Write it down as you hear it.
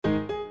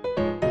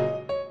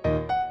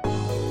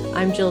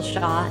I'm Jill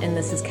Shaw, and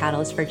this is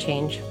Catalyst for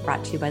Change,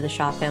 brought to you by the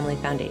Shaw Family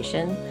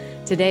Foundation.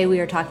 Today, we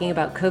are talking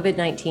about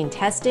COVID-19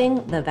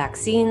 testing, the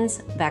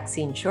vaccines,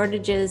 vaccine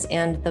shortages,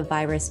 and the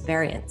virus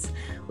variants.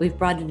 We've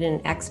brought in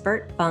an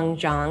expert, Feng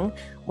Zhang,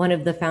 one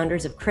of the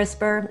founders of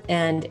CRISPR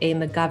and a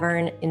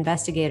McGovern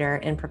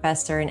investigator and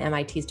professor in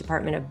MIT's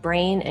Department of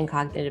Brain and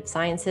Cognitive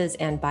Sciences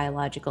and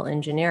Biological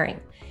Engineering.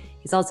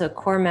 He's also a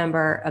core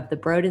member of the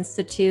Broad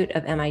Institute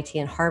of MIT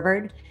and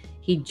Harvard.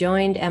 He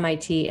joined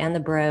MIT and the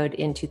Broad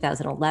in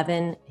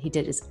 2011. He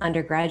did his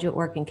undergraduate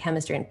work in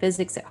chemistry and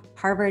physics at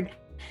Harvard,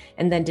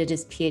 and then did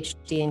his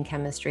PhD in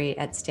chemistry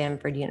at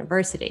Stanford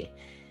University.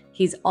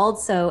 He's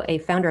also a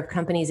founder of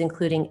companies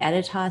including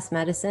Editas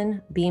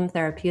Medicine, Beam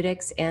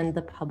Therapeutics, and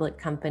the public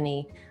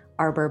company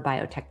Arbor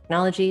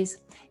Biotechnologies.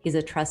 He's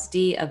a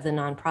trustee of the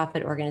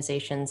nonprofit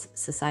organizations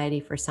Society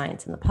for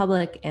Science in the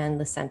Public and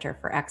the Center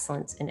for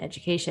Excellence in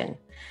Education.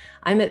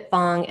 I met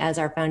Feng as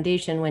our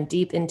foundation went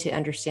deep into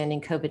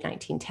understanding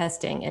COVID-19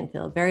 testing and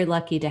feel very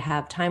lucky to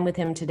have time with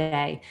him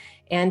today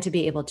and to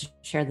be able to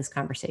share this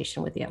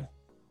conversation with you.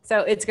 So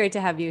it's great to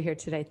have you here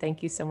today.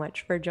 Thank you so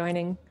much for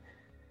joining.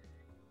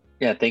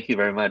 Yeah, thank you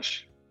very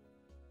much.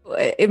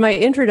 In my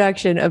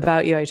introduction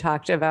about you, I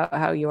talked about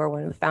how you are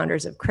one of the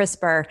founders of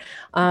CRISPR.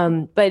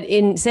 But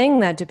in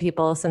saying that to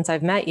people, since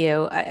I've met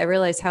you, I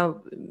realize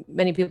how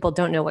many people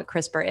don't know what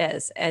CRISPR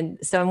is. And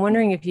so I'm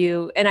wondering if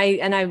you,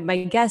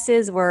 my guess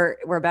is we're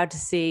about to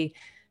see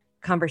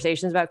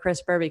conversations about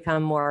CRISPR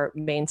become more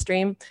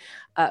mainstream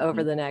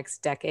over the next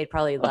decade,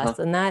 probably less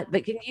than that.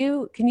 But can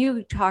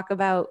you talk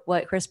about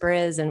what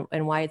CRISPR is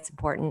and why it's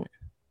important?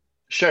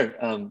 Sure.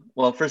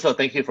 Well, first of all,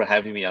 thank you for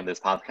having me on this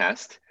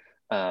podcast.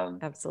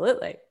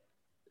 Absolutely.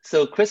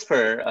 So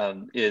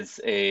CRISPR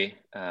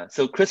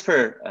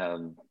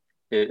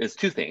is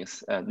two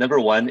things. Number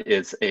one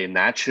is a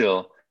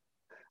natural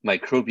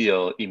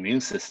microbial immune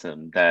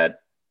system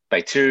that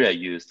bacteria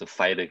use to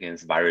fight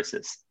against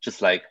viruses,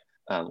 just like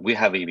we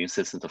have an immune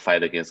system to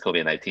fight against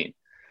COVID-19.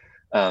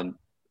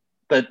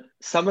 But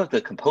some of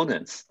the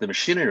components, the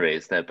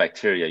machineries that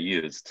bacteria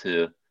use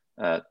to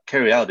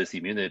carry out this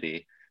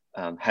immunity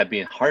have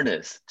been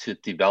harnessed to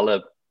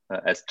develop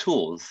as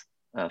tools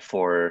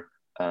for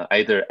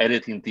either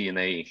editing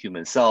DNA in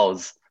human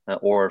cells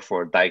or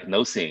for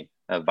diagnosing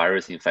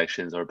virus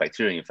infections or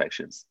bacterial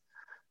infections.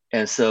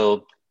 And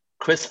so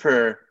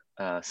CRISPR,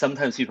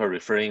 sometimes people are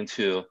referring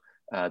to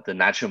the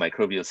natural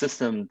microbial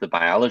system, the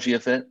biology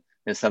of it,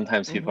 and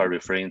sometimes people are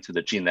referring to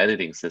the gene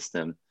editing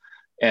system.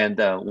 And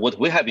what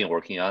we have been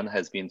working on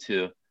has been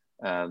to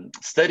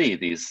study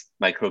these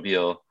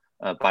microbial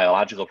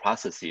biological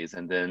processes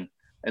and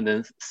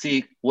then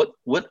see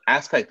what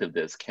aspect of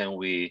this can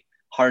we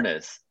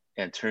harness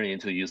and turn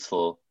into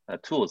useful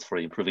tools for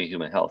improving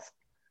human health.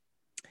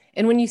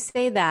 And when you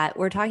say that,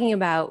 we're talking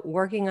about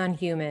working on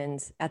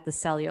humans at the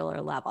cellular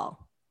level.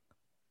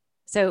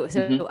 So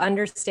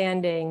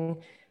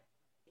understanding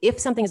if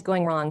something is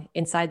going wrong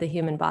inside the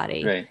human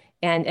body, right.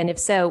 and if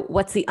so,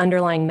 what's the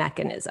underlying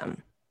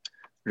mechanism?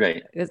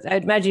 Right. Because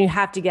I'd imagine you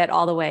have to get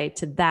all the way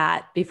to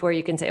that before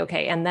you can say,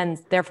 okay, and then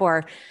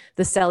therefore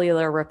the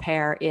cellular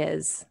repair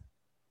is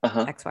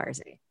X, Y, or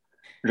Z.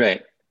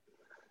 Right.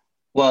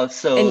 Well,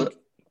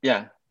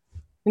 yeah.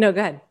 No,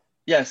 go ahead.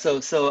 Yeah.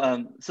 So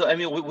I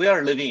mean, we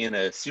are living in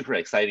a super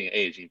exciting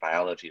age in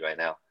biology right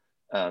now.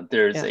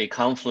 There's a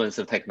confluence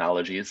of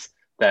technologies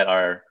that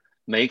are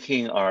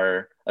making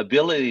our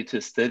ability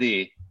to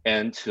study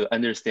and to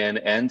understand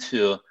and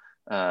to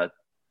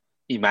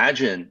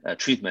imagine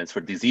treatments for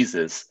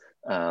diseases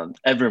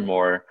ever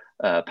more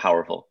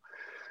powerful.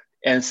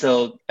 And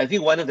so I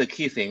think one of the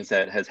key things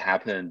that has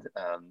happened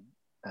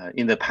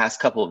in the past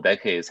couple of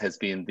decades has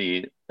been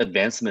the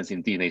advancements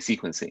in DNA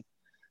sequencing.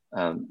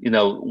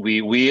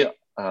 We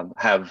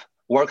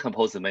we're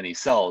composed of many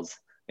cells,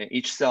 and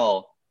each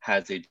cell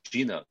has a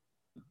genome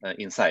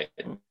inside.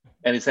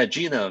 And it's that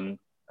genome,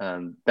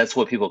 that's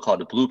what people call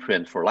the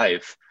blueprint for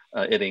life.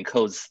 It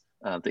encodes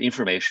the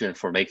information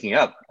for making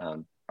up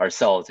our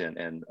cells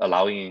and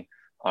allowing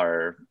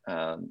our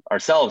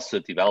cells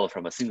to develop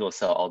from a single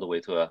cell all the way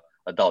to an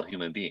adult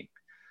human being.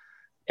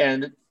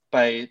 And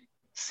by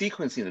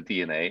sequencing the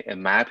DNA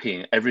and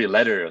mapping every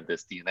letter of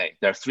this DNA,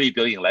 there are 3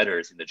 billion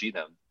letters in the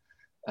genome.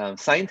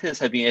 Scientists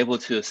have been able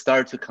to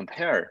start to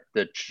compare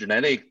the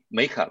genetic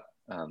makeup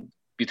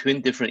between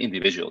different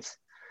individuals.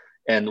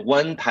 And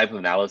one type of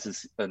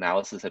analysis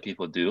that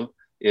people do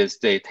is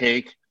they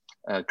take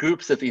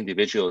groups of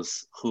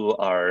individuals who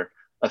are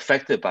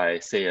affected by,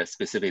 say, a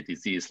specific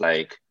disease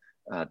like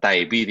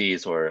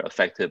diabetes or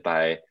affected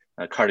by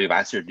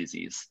cardiovascular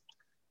disease.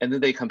 And then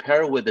they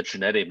compare with the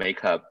genetic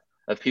makeup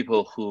of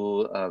people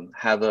who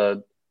have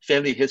a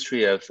family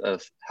history of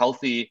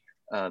healthy,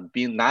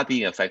 not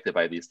being affected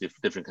by these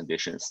different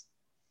conditions.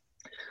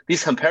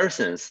 These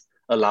comparisons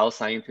allow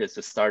scientists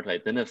to start to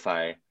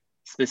identify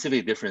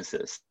specific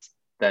differences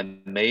that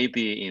may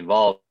be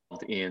involved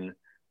in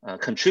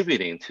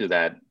contributing to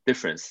that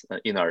difference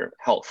in our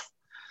health.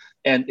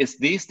 And it's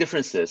these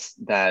differences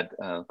that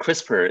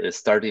CRISPR is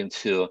starting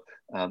to,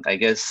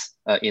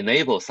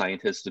 enable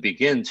scientists to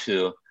begin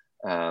to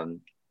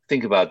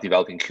think about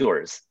developing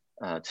cures,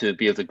 to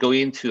be able to go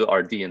into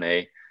our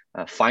DNA,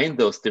 find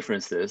those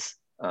differences,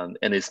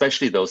 and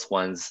especially those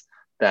ones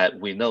that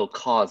we know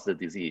cause the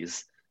disease,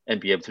 and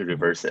be able to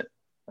reverse it,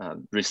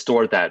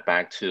 restore that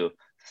back to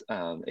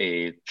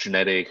a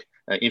genetic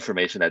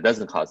information that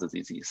doesn't cause the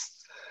disease.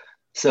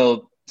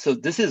 So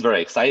this is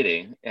very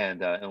exciting, and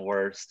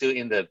we're still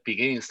in the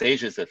beginning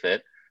stages of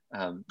it,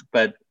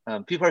 but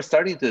people are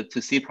starting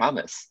to see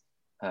promise.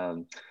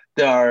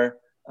 There are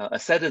a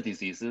set of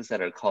diseases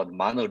that are called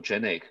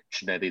monogenic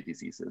genetic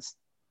diseases.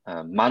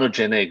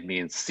 Monogenic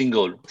means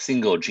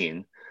single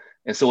gene,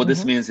 and so what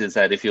this means is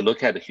that if you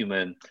look at the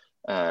human,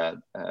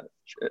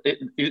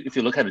 if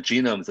you look at the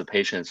genomes of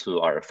patients who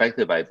are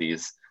affected by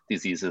these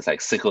diseases,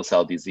 like sickle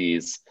cell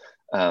disease,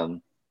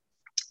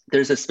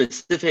 there's a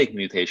specific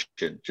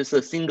mutation, just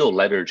a single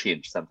letter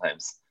change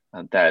sometimes,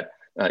 that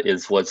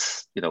is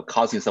what's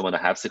causing someone to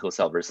have sickle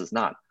cell versus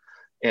not.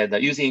 And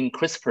using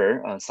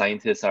CRISPR,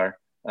 scientists are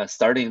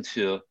starting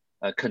to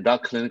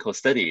conduct clinical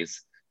studies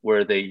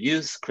where they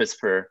use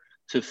CRISPR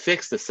to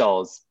fix the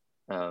cells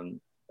and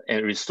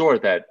restore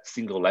that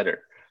single letter,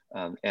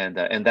 and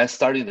that's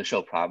starting to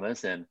show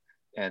promise. And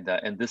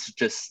this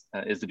just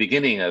is the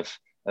beginning of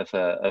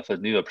a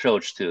new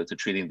approach to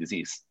treating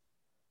disease.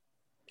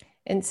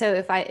 And so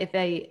if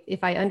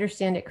I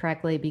understand it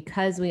correctly,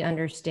 because we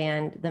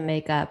understand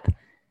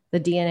the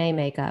DNA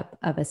makeup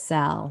of a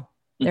cell,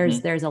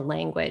 there's a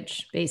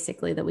language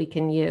basically that we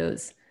can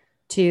use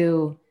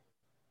to,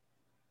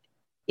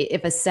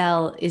 if a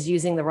cell is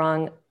using the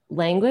wrong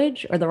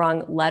language or the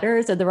wrong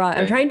letters or the wrong,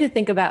 I'm trying to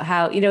think about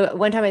how,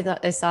 one time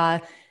I saw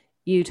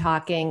you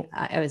talking,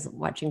 I was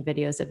watching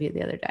videos of you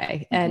the other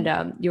day,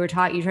 and you're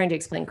trying to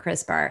explain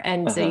CRISPR.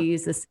 And so you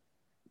use this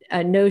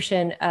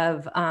notion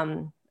of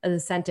the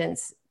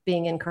sentence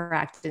being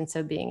incorrect, and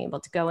so being able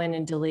to go in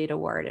and delete a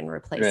word and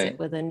replace it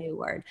with a new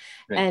word.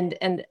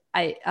 And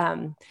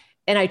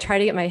I try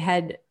to get my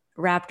head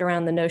wrapped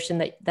around the notion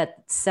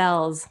that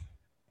cells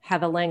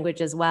have a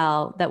language as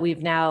well, that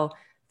we've now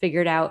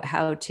figured out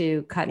how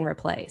to cut and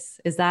replace.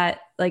 Is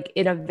that, like,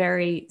 in a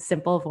very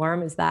simple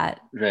form, is that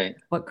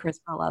what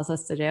CRISPR allows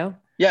us to do?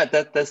 Yeah,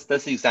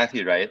 that's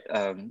exactly right.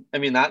 I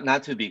mean,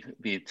 not to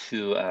be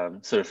too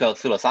sort of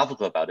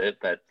philosophical about it,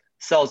 but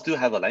cells do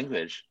have a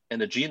language,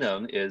 and the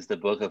genome is the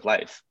book of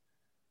life.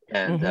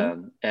 And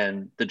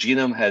the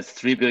genome has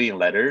 3 billion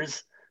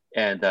letters,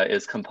 and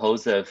is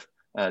composed of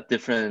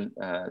different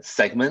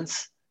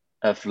segments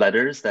of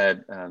letters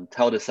that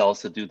tell the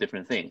cells to do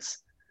different things.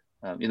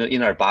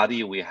 In our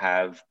body, we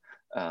have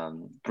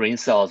brain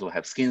cells, we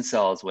have skin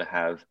cells, we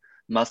have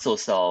muscle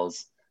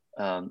cells,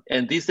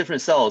 and these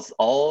different cells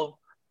all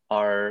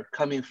are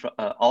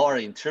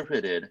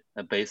interpreted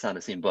based on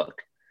the same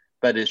book,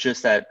 but it's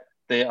just that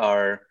they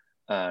are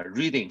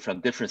reading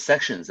from different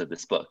sections of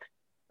this book,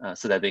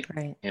 so that they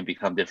can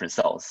become different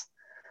cells.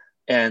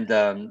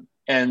 And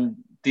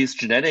these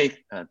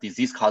genetic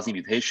disease-causing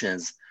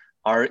mutations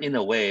are, in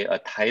a way, a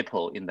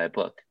typo in that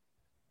book.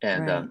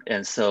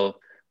 And so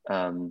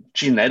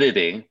gene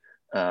editing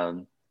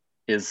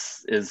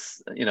is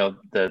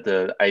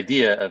the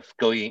idea of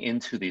going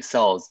into these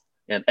cells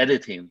and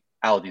editing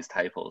out these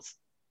typos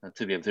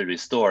to be able to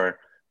restore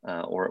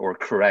or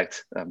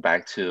correct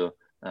back to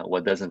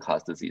what doesn't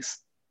cause disease.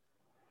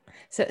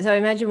 So I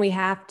imagine we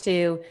have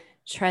to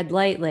tread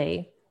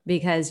lightly,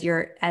 because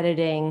you're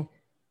editing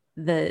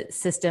the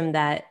system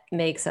that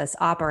makes us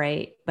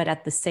operate. But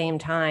at the same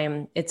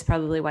time, it's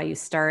probably why you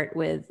start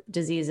with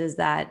diseases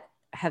that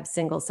have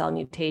single cell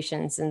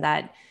mutations, and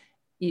that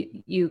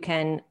you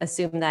can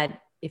assume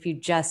that if you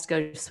just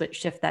go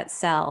shift that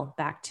cell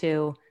back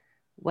to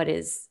what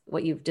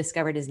you've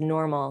discovered is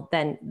normal,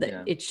 then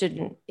it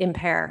shouldn't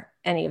impair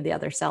any of the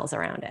other cells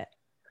around it.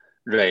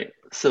 Right.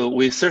 So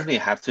we certainly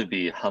have to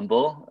be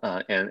humble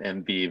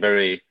and be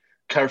very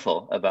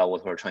careful about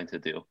what we're trying to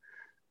do.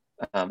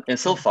 And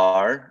so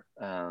far,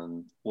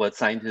 what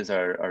scientists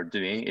are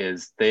doing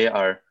is they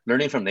are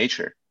learning from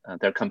nature.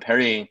 They're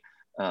comparing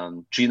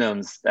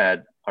genomes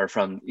that are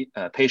from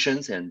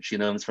patients and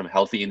genomes from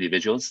healthy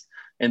individuals,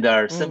 and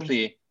they're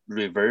simply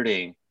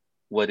reverting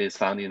what is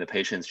found in the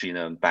patient's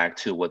genome back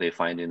to what they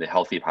find in the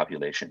healthy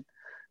population.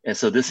 And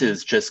so this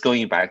is just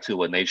going back to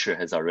what nature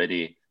has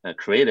already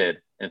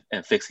created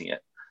and fixing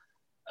it.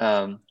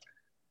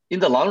 In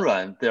the long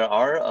run, there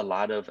are a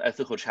lot of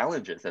ethical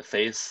challenges that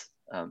face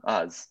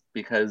us,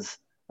 because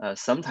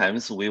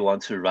sometimes we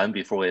want to run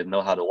before we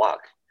know how to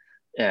walk.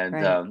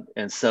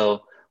 And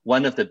so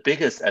one of the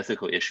biggest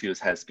ethical issues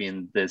has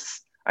been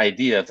this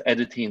idea of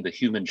editing the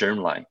human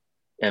germline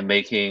and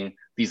making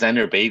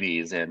designer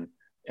babies and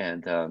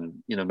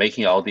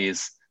making all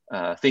these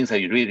things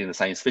that you read in the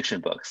science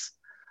fiction books.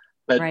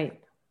 But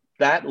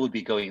that would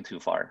be going too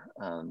far.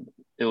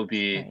 It would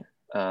be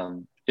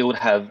it would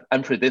have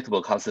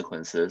unpredictable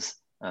consequences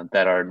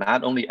that are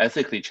not only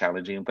ethically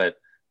challenging, but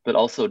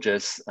also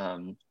just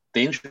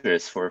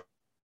dangerous for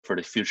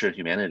the future of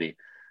humanity.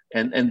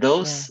 And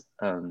those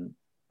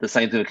the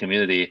scientific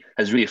community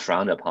has really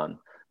frowned upon.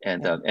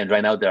 And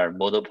right now there are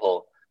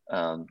multiple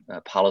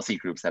policy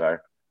groups that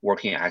are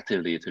working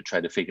actively to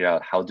try to figure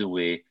out how do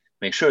we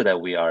make sure that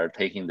we are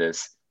taking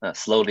this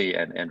slowly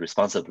and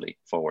responsibly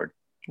forward.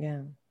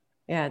 Yeah.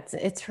 Yeah,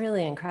 it's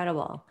really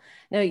incredible.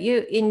 Now,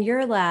 you in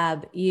your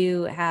lab,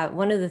 you have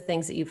one of the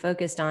things that you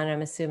focused on,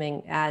 I'm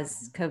assuming,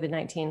 as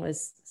COVID-19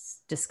 was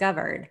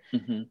discovered,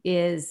 Mm-hmm.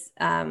 is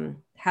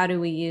how do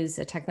we use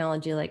a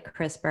technology like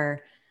CRISPR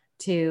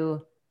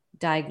to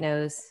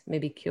diagnose,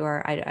 maybe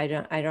cure? I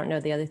don't know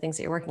the other things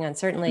that you're working on.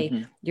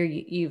 Certainly,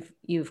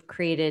 you've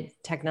created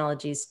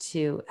technologies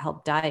to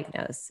help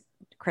diagnose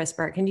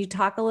CRISPR. Can you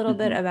talk a little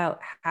bit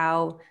about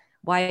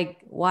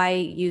why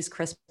use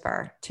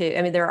CRISPR to?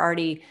 I mean, there are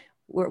already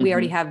we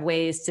already have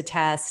ways to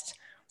test.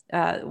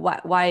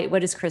 What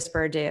does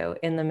CRISPR do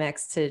in the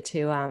mix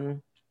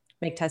to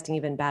make testing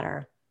even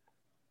better?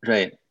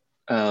 Right.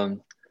 So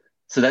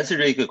that's a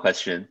really good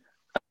question.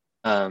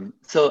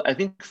 So I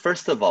think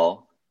first of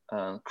all,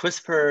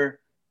 CRISPR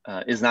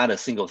is not a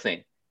single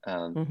thing.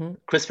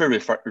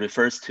 CRISPR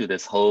refers to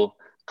this whole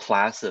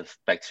class of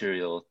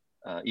bacterial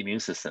immune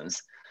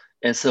systems.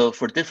 And so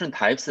for different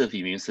types of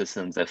immune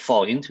systems that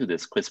fall into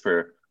this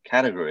CRISPR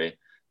category,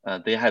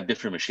 they have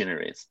different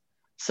machineries.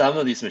 Some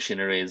of these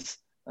machineries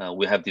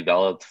we have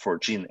developed for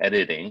gene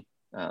editing.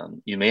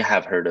 You may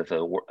have heard of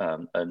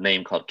a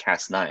name called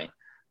Cas9.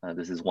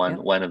 This is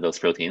one of those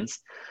proteins.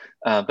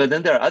 But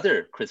then there are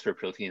other CRISPR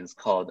proteins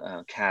called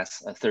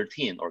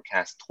Cas13 or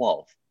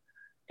Cas12.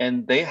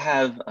 And they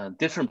have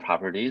different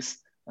properties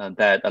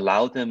that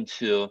allow them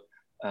to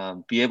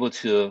be able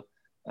to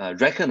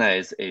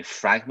recognize a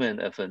fragment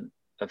of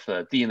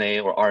a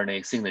DNA or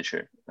RNA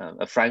signature,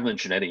 a fragment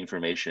of genetic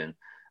information,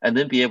 and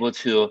then be able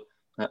to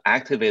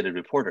activate a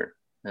reporter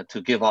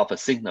to give off a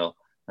signal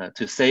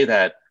to say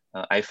that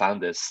I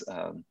found this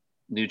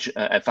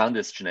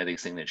genetic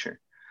signature.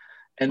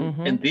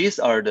 And these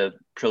are the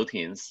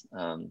proteins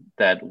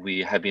that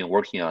we have been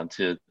working on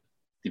to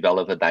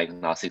develop a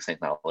diagnostics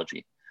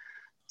technology.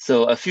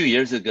 So a few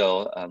years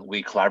ago,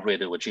 we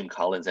collaborated with Jim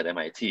Collins at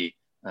MIT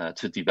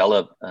to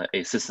develop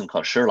a system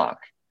called Sherlock.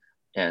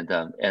 And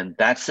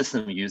that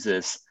system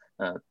uses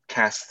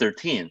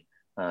Cas13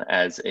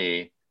 as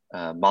a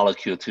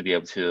molecule to be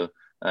able to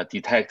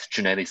detect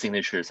genetic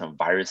signatures on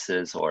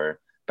viruses or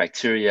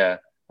bacteria,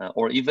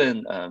 or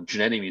even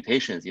genetic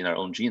mutations in our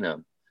own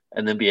genome,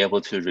 and then be able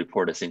to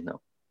report a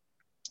signal.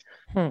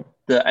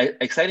 The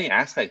exciting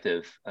aspect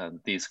of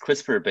these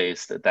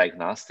CRISPR-based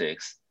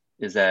diagnostics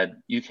is that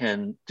you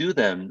can do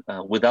them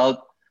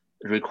without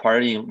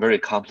requiring very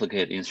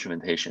complicated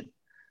instrumentation.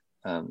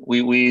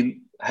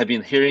 We have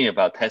been hearing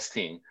about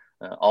testing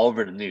all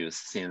over the news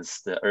since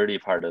the early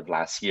part of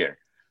last year.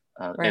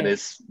 And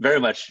it's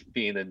very much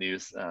been in the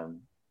news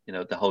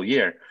the whole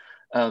year.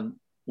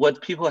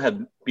 What people have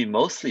been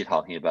mostly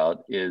talking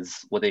about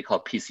is what they call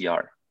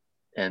PCR.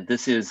 And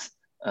this is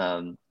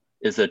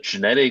a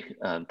genetic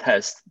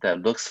test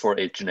that looks for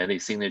a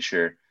genetic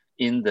signature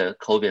in the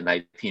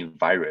COVID-19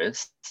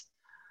 virus.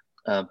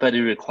 But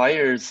it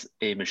requires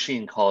a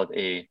machine called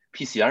a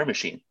PCR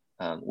machine,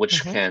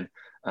 which can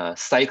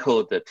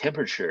cycle the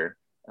temperature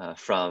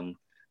from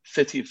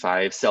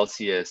 55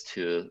 Celsius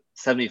to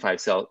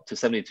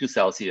 72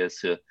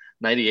 Celsius to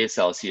 98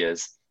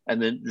 Celsius, and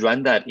then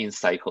run that in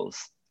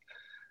cycles.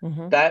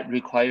 That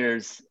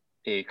requires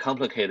a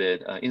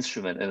complicated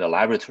instrument in the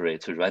laboratory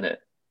to run it.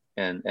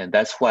 And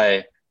that's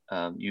why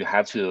you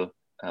have to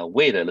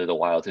wait a little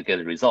while to get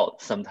a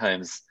result.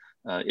 Sometimes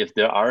if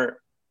there are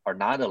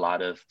not a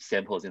lot of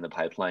samples in the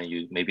pipeline,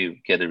 you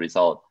maybe get a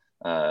result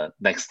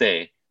next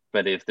day.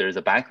 But if there's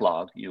a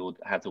backlog, you would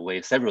have to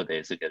wait several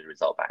days to get a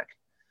result back.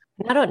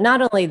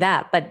 Not only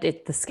that, but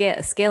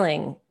the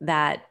scaling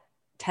that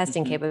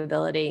testing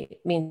capability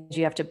means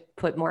you have to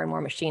put more and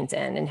more machines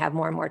in and have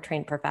more and more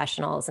trained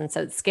professionals. And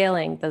so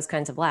scaling those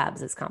kinds of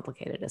labs is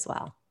complicated as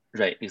well.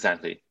 Right,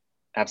 exactly.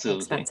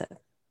 Absolutely. Expensive.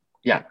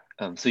 Yeah.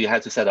 So you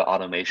have to set up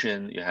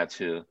automation. You have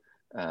to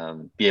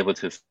be able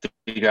to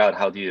figure out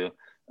how do you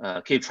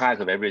keep track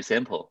of every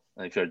sample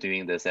if you're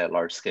doing this at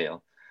large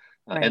scale.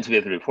 And to be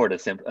able to report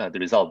the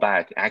result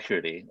back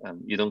accurately.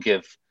 You don't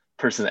give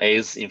person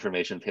A's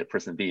information to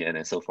person B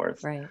and so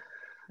forth. Right.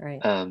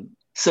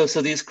 So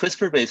these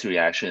CRISPR-based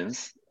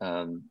reactions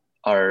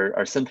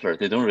are simpler.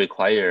 They don't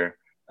require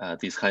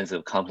these kinds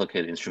of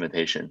complicated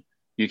instrumentation.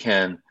 You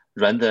can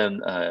run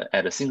them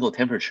at a single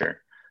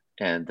temperature,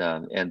 and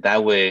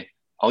that way,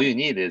 all you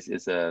need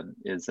is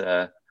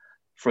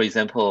for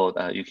example,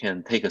 you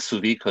can take a sous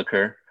vide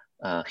cooker,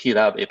 heat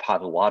up a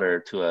pot of water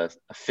to a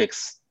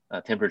fixed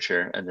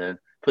temperature, and then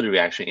put the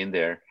reaction in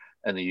there,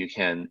 and then you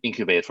can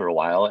incubate for a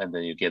while, and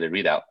then you get a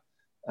readout.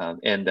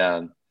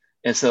 And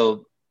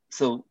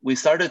so we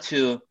started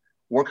to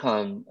work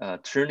on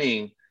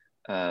turning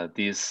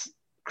these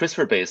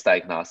CRISPR-based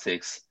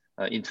diagnostics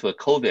into a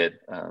COVID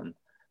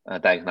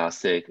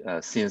diagnostic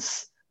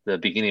since the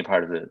beginning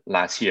part of the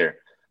last year,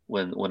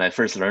 when I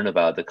first learned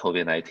about the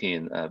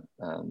COVID-19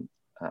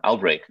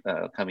 outbreak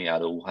coming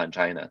out of Wuhan,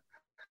 China.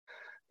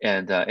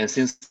 And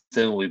since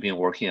then, we've been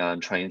working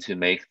on trying to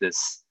make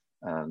this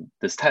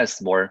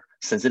test more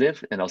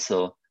sensitive and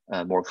also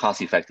more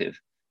cost-effective.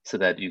 so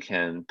that you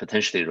can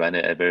potentially run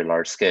it at a very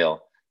large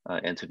scale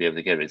and to be able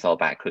to get a result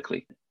back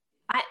quickly.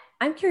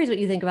 I'm curious what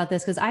you think about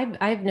this, because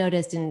I've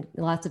noticed in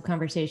lots of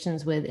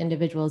conversations with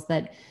individuals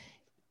that,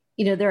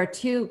 there are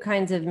two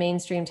kinds of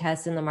mainstream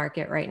tests in the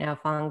market right now,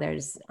 Fang.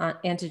 There's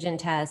antigen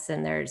tests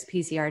and there's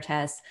PCR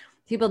tests.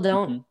 People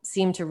don't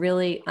seem to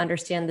really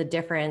understand the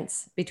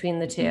difference between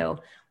the two.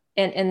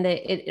 And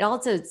it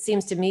also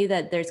seems to me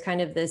that there's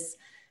kind of this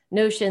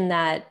notion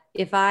that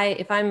if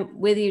I'm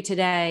with you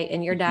today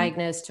and you're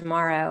diagnosed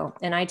tomorrow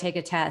and I take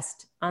a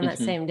test on that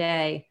same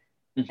day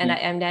and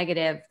I'm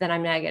negative, then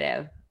I'm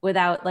negative,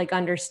 without like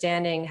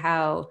understanding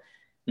how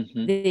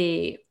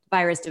the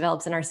virus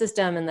develops in our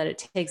system and that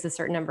it takes a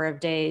certain number of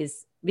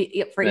days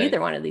for either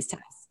one of these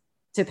tests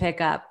to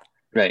pick up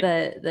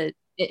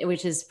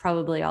which is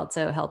probably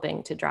also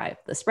helping to drive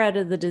the spread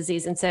of the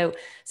disease. And so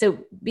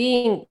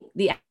being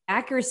the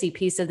accuracy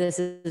piece of this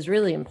is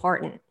really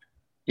important.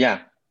 Yeah,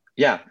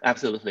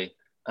 absolutely.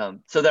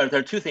 So there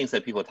are two things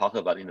that people talk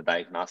about in the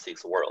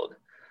diagnostics world.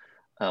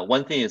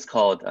 One thing is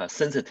called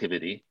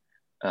sensitivity.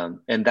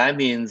 And that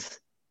means,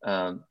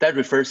 that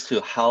refers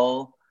to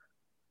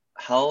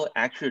how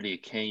accurately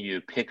can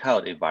you pick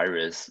out a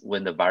virus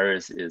when the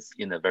virus is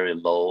in a very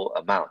low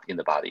amount in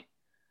the body.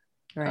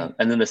 Right.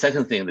 And then the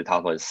second thing they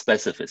talk about is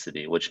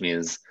specificity, which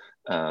means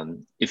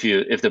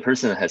if the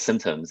person has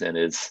symptoms and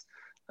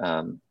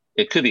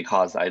it could be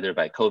caused either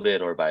by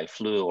COVID or by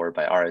flu or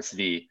by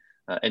RSV,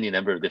 any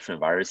number of different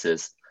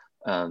viruses,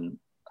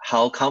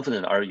 how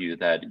confident are you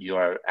that you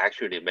are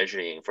accurately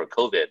measuring for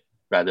COVID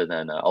rather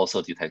than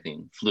also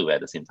detecting flu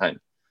at the same time?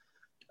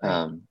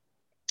 Right.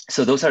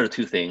 So those are the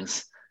two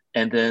things.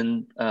 And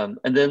then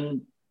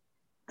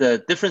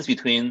the difference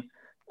between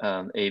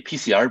a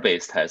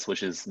PCR-based test,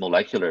 which is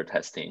molecular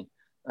testing,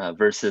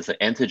 versus an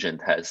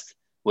antigen test,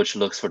 which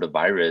looks for the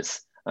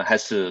virus,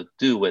 has to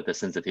do with the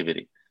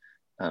sensitivity.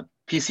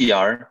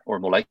 PCR or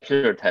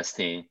molecular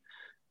testing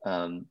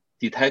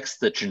detects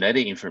the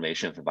genetic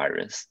information of the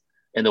virus.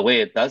 And the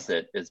way it does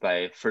it is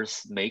by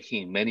first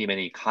making many,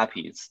 many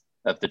copies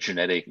of the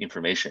genetic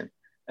information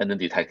and then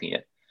detecting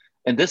it.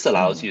 And this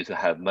allows you to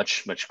have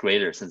much, much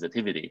greater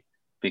sensitivity,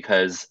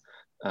 because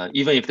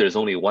even if there's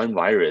only one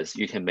virus,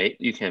 you can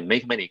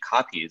make many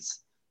copies,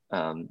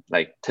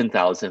 like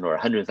 10,000 or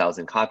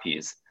 100,000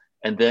 copies,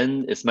 and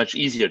then it's much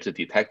easier to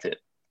detect it.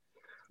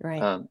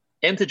 Right.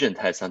 Antigen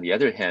tests, on the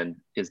other hand,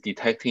 is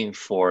detecting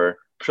for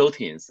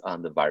proteins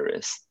on the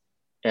virus.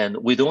 And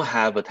we don't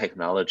have a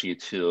technology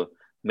to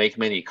make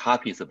many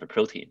copies of the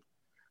protein.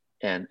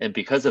 And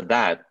because of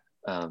that,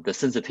 the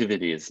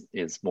sensitivity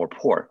is more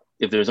poor.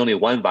 If there's only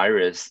one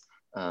virus,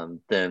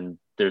 then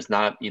there's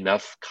not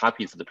enough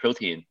copies of the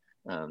protein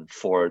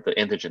for the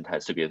antigen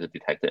test to be able to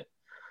detect it.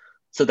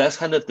 So that's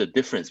kind of the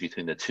difference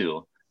between the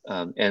two.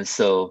 And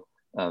so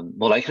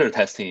molecular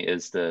testing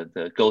is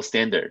the gold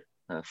standard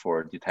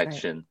for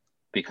detection,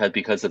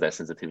 because of that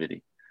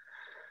sensitivity.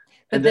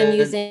 But and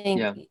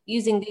then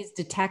using these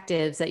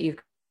detectives that you've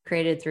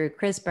created through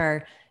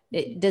CRISPR,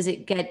 does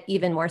it get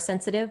even more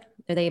sensitive?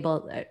 Are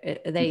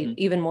they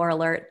even more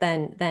alert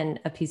than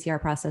a PCR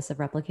process of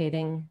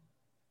replicating?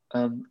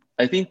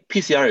 I think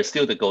PCR is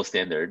still the gold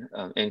standard,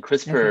 and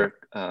CRISPR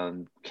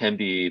can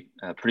be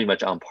pretty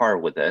much on par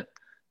with it.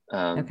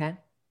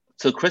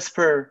 So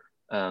CRISPR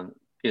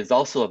is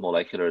also a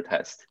molecular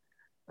test.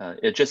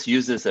 It just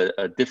uses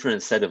a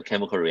different set of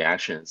chemical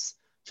reactions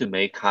to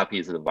make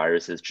copies of the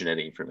virus's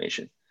genetic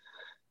information.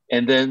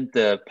 And then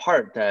the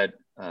part that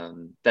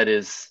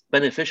is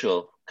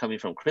beneficial coming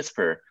from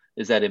CRISPR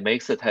is that it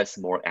makes the test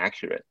more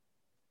accurate.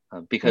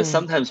 Because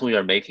sometimes when you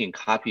are making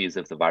copies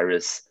of the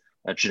virus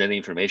genetic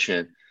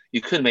information, you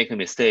could make a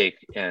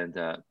mistake and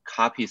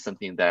copy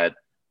something that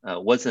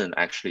wasn't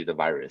actually the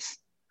virus.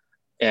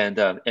 And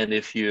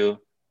if you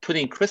put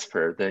in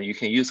CRISPR, then you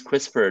can use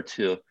CRISPR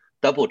to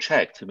double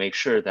check to make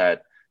sure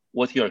that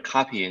what you're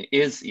copying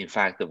is in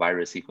fact the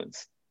virus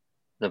sequence,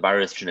 the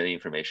virus genetic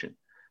information.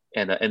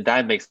 And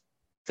that makes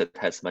the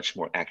test much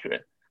more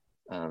accurate.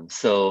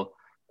 So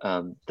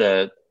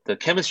the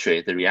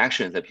chemistry, the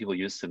reactions that people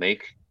use to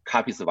make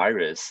copies of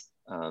virus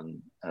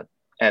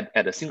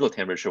at a single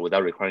temperature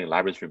without requiring a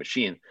laboratory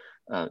machine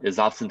is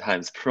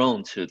oftentimes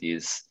prone to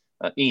these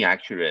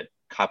inaccurate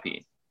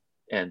copying.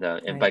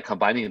 And by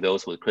combining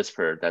those with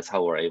CRISPR, that's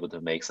how we're able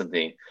to make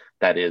something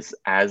that is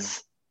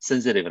as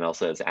sensitive and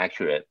also as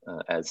accurate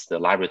as the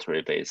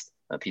laboratory-based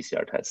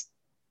PCR test.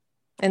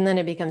 And then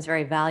it becomes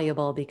very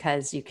valuable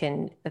because you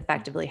can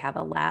effectively have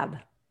a lab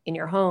in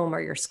your home or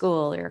your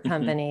school or your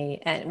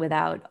company and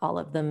without all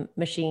of the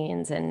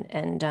machines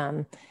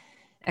and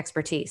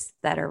expertise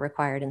that are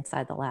required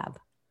inside the lab.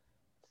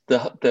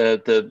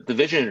 The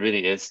vision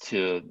really is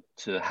to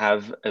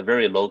have a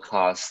very low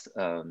cost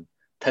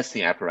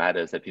testing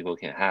apparatus that people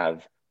can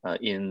have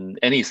in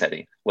any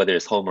setting, whether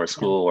it's home or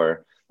school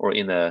or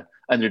in a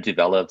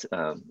underdeveloped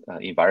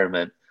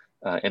environment,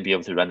 and be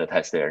able to run the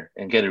test there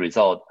and get a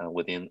result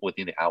within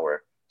the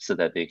hour, so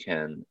that they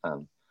can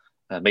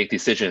make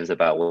decisions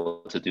about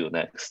what to do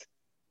next.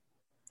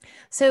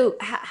 So,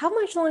 how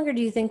much longer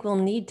do you think we'll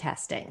need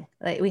testing?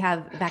 Like, we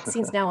have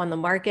vaccines now on the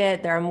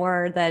market. There are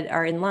more that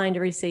are in line to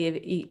receive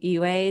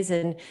EUAs.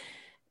 And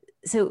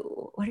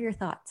so, what are your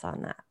thoughts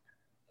on that?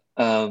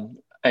 Um,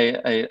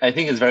 I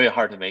think it's very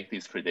hard to make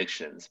these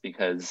predictions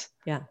because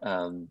Yeah,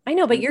 um, I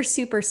know, but you're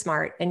super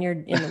smart and you're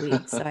in the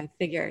weeds. So, I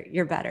figure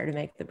you're better to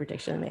make the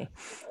prediction than me.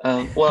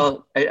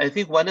 well, I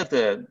think one of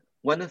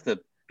the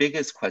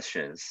biggest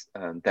questions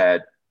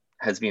that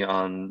has been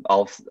on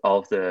all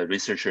of the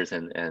researchers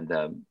and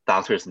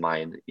doctors'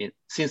 mind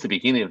since the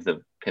beginning of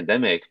the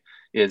pandemic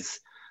is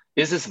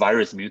this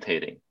virus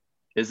mutating?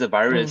 Is the Mm,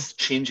 virus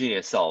changing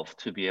itself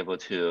to be able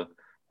to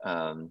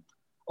um,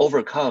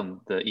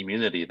 overcome the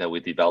immunity that we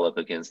develop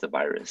against the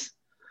virus?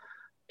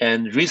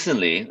 And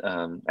recently,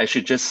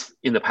 actually, just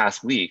in the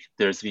past week,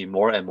 there's been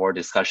more and more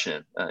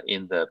discussion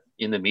in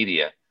the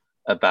media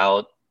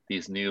about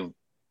these new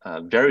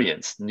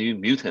variants, new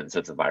mutants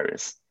of the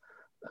virus.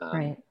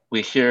 right.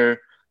 We hear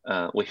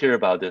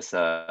about this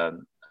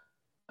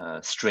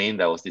strain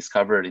that was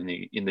discovered in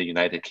the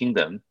United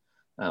Kingdom,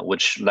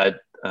 which led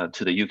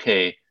to the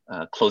UK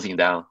closing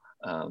down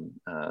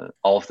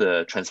all of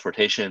the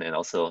transportation and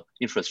also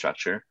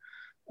infrastructure.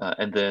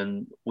 And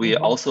then we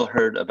Hmm. also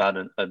heard about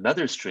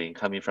another strain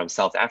coming from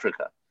South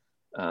Africa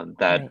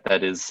that Right.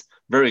 that is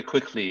very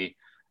quickly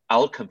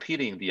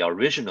outcompeting the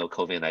original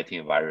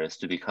COVID-19 virus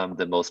to become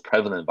the most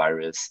prevalent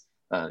virus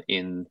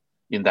in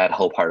that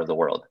whole part of the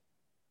world.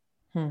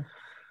 Hmm.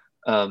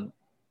 Um,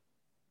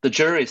 the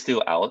jury is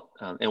still out,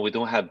 and we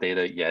don't have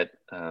data yet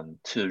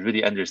to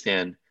really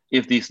understand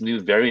if these new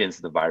variants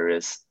of the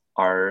virus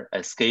are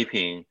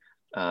escaping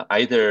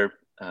either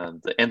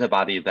the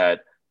antibody that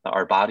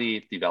our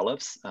body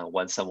develops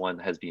when someone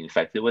has been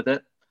infected with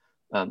it,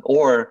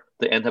 or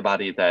the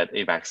antibody that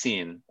a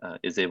vaccine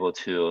is able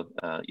to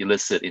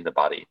elicit in the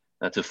body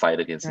to fight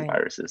against the Right.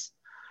 viruses.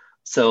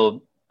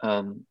 So,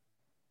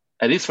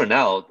 at least for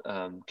now,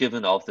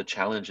 given all of the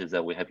challenges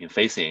that we have been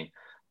facing,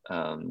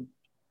 um,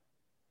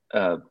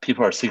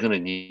 people are still going to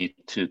need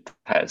to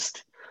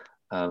test.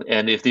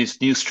 And if these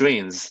new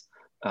strains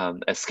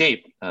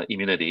escape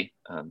immunity,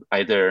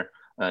 either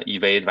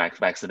evade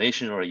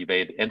vaccination or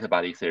evade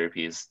antibody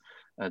therapies,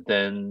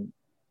 then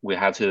we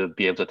have to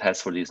be able to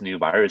test for these new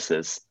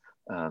viruses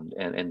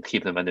and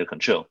keep them under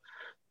control.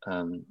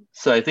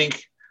 So I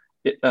think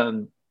it,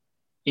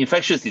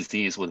 infectious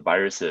disease with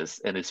viruses,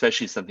 and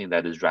especially something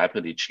that is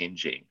rapidly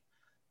changing,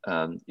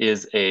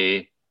 is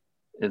a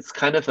it's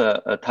kind of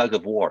a tug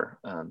of war.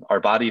 Our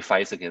body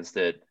fights against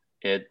it.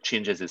 It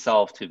changes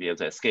itself to be able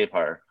to escape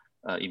our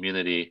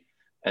immunity.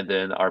 And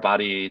then our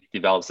body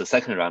develops a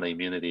second round of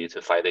immunity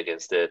to fight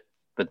against it.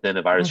 But then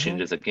the virus Hmm.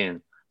 changes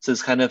again. So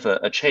it's kind of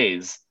a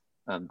chase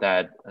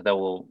that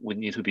we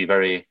need to be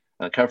very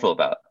careful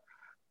about.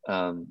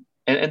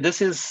 And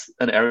this is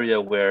an area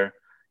where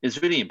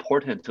it's really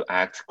important to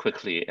act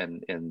quickly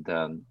and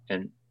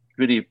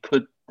really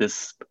put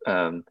this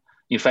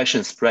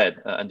infection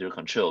spread under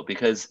control,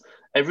 because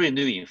every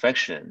new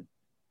infection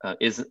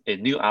is a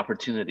new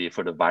opportunity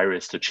for the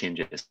virus to change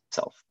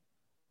itself.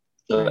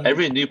 So Right.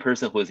 every new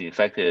person who is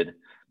infected,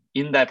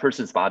 in that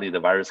person's body, the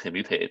virus can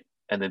mutate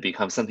and then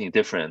become something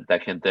different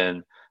that can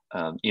then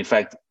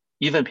infect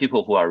even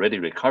people who are already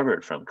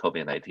recovered from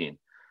COVID-19.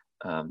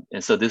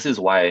 And so this is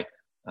why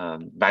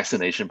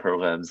vaccination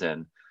programs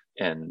and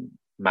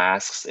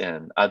masks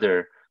and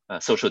other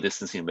social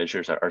distancing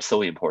measures are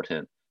so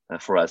important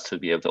for us to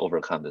be able to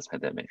overcome this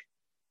pandemic.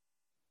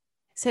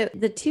 So,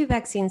 the two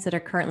vaccines that are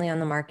currently on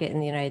the market in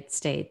the United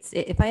States,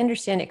 if I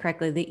understand it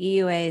correctly, the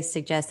EUA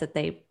suggests that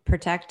they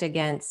protect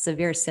against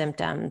severe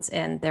symptoms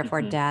and therefore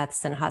Mm-hmm.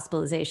 deaths and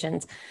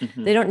hospitalizations.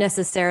 Mm-hmm. They don't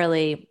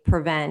necessarily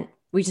prevent.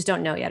 We just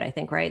don't know yet. I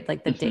think, right?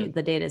 Like Mm-hmm.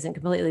 the data isn't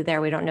completely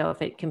there. We don't know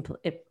if it can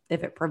if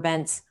it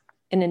prevents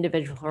an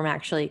individual from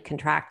actually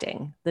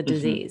contracting the Mm-hmm.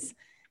 disease.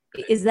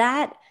 Is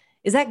that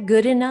is that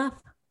good enough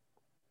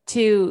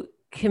to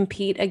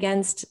compete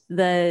against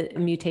the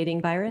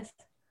mutating virus?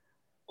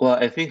 Well,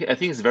 I think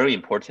it's very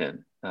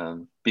important Yeah.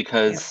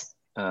 because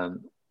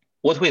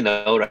what we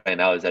know right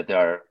now is that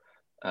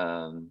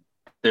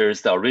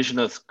there's the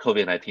original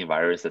COVID-19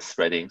 virus that's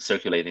spreading,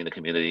 circulating in the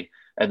community,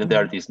 and then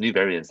there are Mhm. these new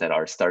variants that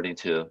are starting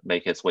to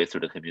make its way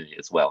through the community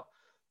as well.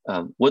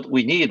 What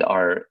we need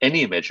are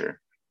any measure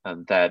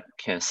that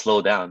can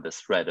slow down the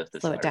spread of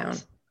this Slow it down.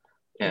 virus,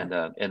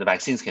 Yeah. and the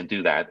vaccines can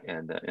do that,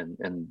 and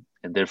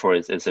therefore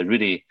it's a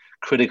really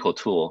critical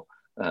tool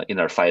in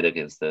our fight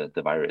against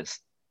the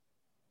virus.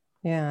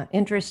 Yeah,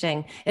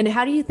 interesting. And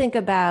how do you think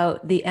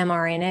about the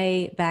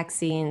mRNA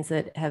vaccines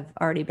that have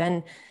already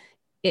been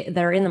that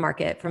are in the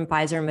market from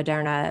Pfizer and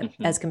Moderna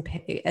Hmm. as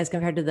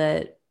compared to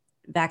the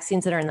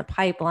vaccines that are in the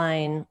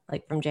pipeline,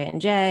 like from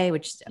J&J,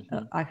 which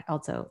Hmm.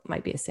 also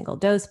might be a single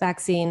dose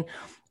vaccine,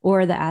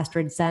 or the Hmm.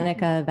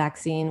 AstraZeneca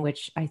vaccine,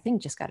 which I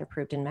think just got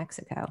approved in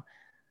Mexico?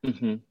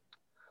 Hmm.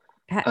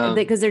 Um,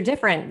 Because they're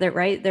different, they're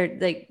right. They're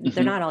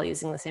hmm. not all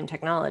using the same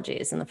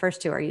technologies, and the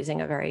first two are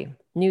using a very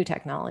new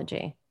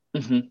technology.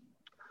 Hmm.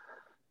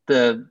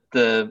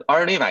 The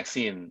RNA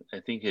vaccine, I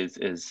think, is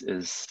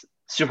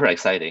super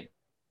exciting.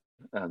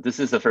 This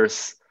is the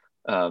first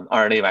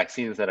RNA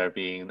vaccines that are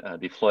being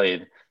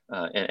deployed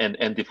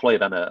and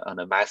deployed on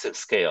a massive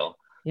scale.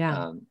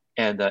 Yeah.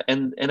 And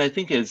I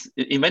think is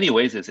in many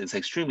ways it's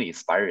extremely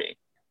inspiring.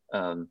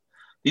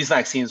 These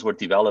vaccines were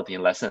developed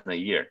in less than a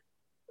year,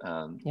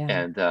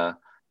 and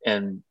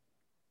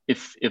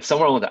if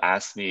someone would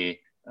ask me,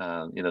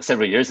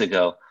 several years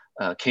ago,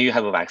 can you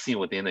have a vaccine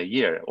within a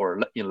year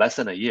or in less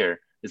than a year?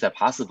 Is that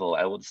possible?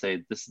 I would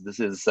say this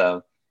is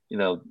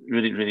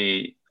really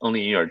really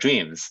only in your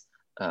dreams.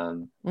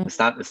 It's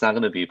not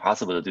going to be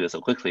possible to do it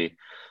so quickly,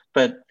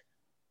 but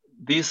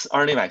these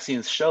RNA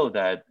vaccines show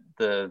that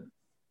the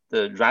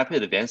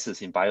rapid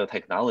advances in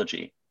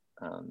biotechnology,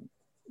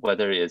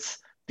 whether it's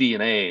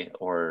DNA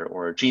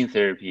or gene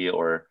therapy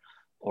or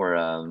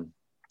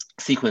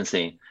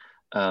sequencing,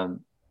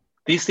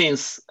 these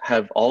things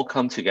have all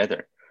come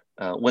together.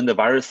 When the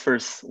virus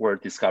first were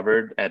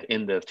discovered at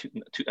end of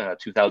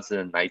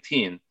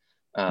 2019,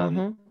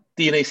 DNA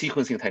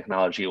sequencing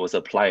technology was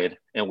applied,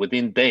 and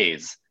within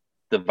days,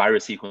 the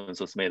virus sequence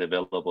was made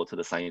available to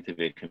the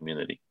scientific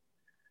community.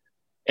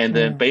 And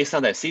then based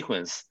on that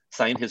sequence,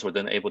 scientists were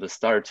then able to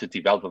start to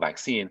develop a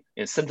vaccine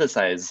and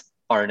synthesize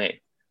RNA.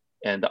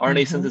 And the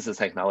RNA synthesis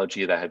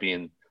technology that had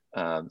been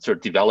sort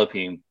of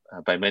developing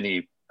by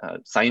many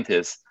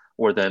scientists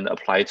were then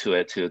applied to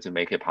it to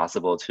make it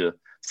possible to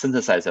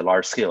synthesize a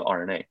large scale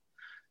RNA.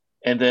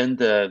 And then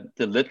the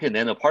lipid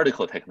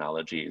nanoparticle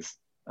technologies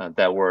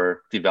that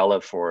were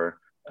developed for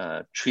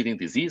treating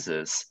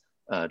diseases,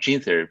 gene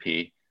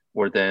therapy,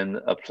 were then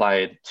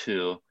applied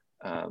to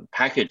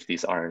package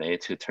these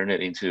RNA to turn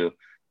it into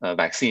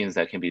vaccines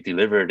that can be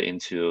delivered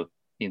into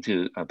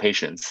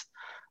patients.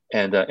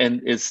 And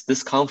it's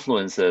this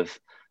confluence of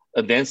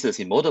advances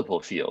in multiple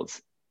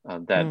fields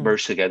that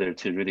merge together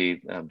to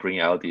really bring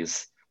out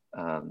these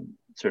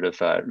sort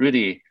of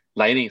really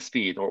lightning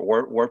speed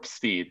or warp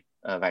speed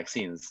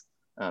vaccines.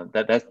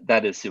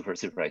 That is super,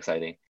 super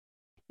exciting.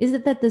 Is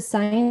it that the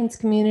science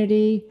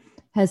community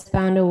has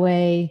found a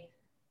way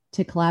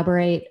to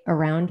collaborate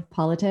around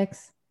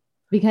politics?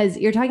 Because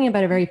you're talking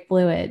about a very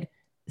fluid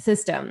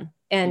system,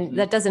 and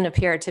that doesn't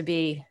appear to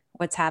be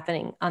what's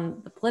happening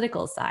on the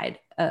political side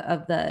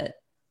of the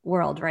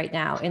world right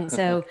now. And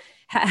so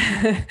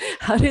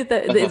how do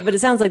but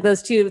it sounds like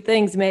those two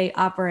things may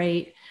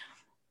operate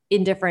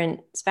in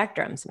different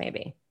spectrums,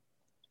 maybe.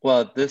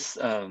 Well, this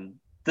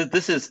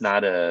is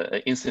not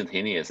an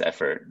instantaneous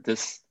effort.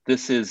 This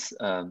is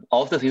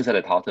all of the things that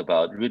I talked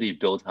about really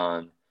built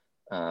on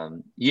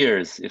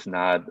years, if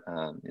not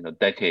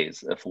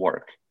decades of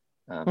work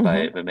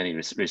by many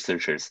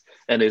researchers.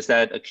 And it's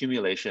that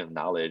accumulation of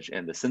knowledge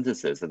and the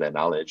synthesis of that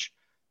knowledge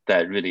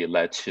that really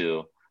led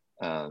to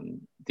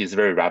these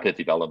very rapid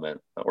development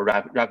or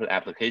rapid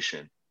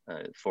application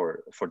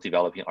for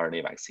developing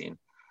RNA vaccine.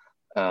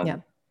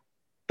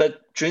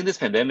 But during this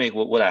pandemic,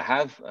 what I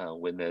have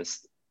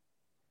witnessed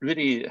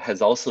really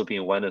has also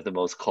been one of the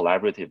most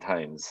collaborative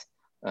times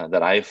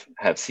that I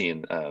have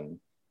seen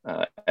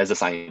as a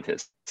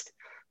scientist.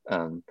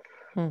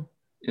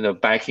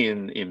 Back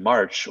in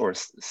March, or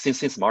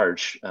since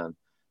March,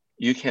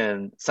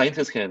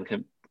 scientists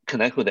can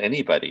connect with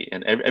anybody,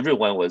 and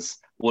everyone was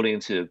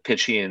willing to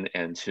pitch in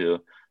and to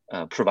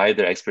provide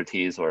their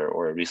expertise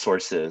or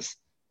resources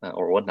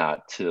or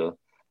whatnot to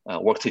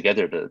work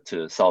together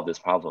to solve this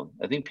problem.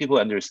 I think people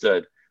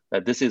understood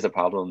that this is a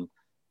problem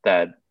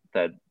that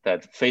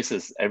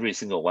faces every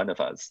single one of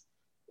us,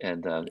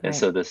 and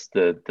so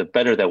the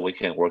better that we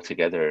can work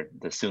together,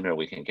 the sooner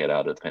we can get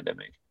out of the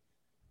pandemic.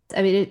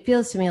 I mean, it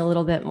feels to me a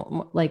little bit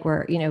like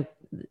we're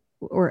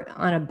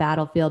on a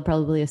battlefield,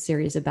 probably a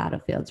series of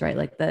battlefields, right?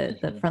 Like the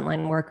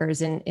frontline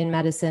workers in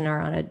medicine are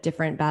on a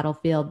different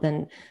battlefield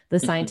than the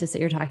scientists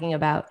that you're talking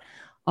about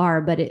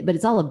are, but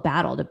it's all a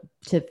battle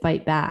to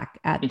fight back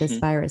at this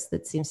virus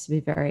that seems to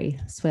be very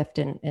swift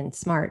and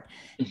smart.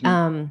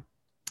 And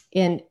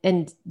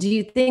do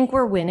you think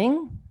we're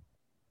winning?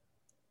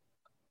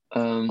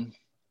 I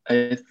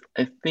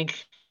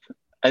think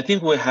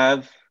we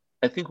have.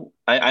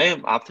 I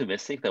am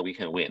optimistic that we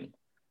can win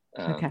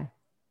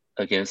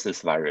against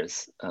this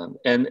virus,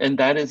 and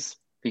that is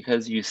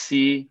because you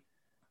see,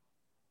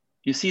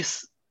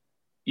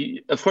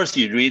 of course,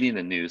 you read in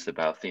the news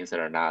about things that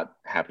are not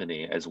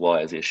happening as well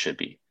as it should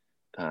be.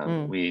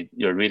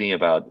 You're reading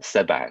about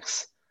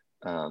setbacks,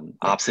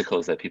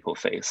 obstacles that people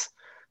face,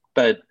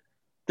 but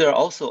there are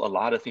also a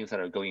lot of things that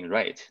are going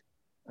right,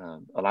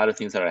 a lot of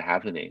things that are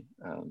happening.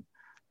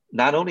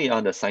 Not only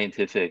on the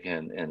scientific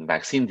and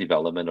vaccine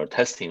development or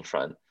testing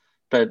front,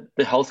 but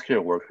the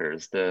healthcare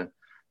workers, the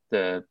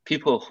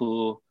people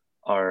who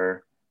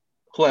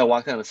I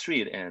walk down the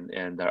street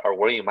and are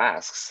wearing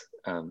masks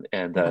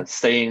and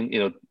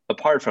staying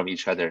apart from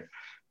each other.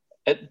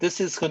 This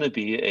is going to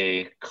be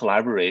a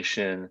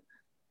collaboration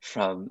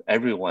from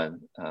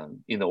everyone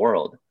in the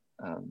world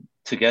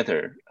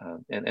together,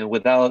 and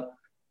without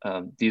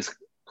these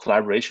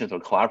collaborations or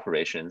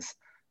cooperations,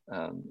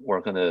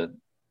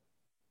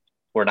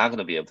 we're not going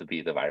to be able to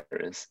beat the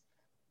virus,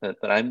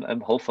 but I'm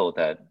hopeful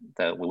that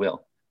we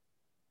will.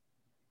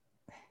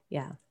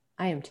 Yeah,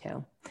 I am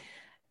too.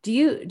 Do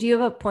you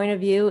have a point of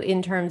view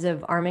in terms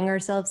of arming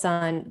ourselves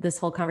on this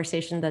whole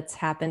conversation that's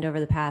happened over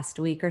the past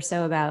week or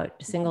so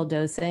about single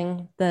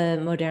dosing the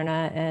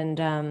Moderna and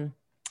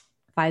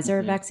Pfizer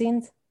Mm-hmm.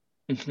 vaccines?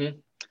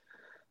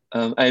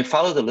 Mm-hmm. I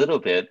followed a little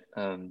bit.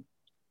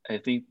 I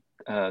think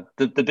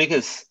the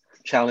biggest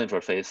challenge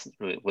we're faced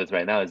with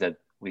right now is that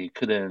we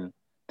couldn't.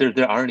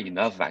 There aren't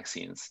enough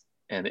vaccines,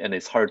 and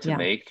it's hard to Yeah.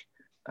 make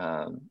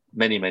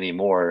many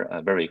more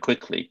very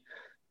quickly.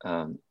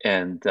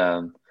 And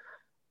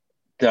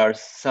there are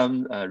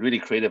some really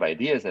creative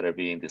ideas that are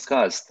being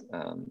discussed.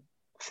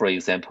 For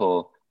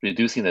example,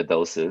 reducing the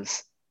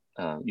doses,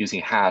 using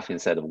half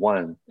instead of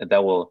one, and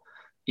that will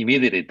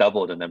immediately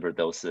double the number of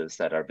doses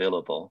that are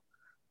available.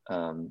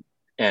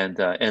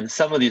 And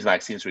some of these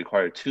vaccines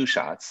require two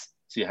shots,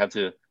 so you have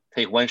to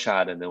take one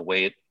shot and then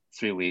wait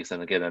 3 weeks and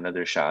then get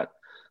another shot.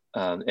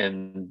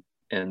 And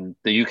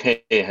the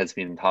UK has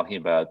been talking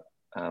about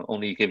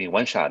only giving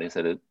one shot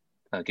instead of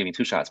giving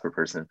two shots per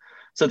person.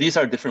 So these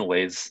are different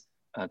ways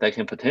that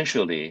can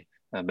potentially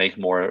make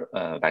more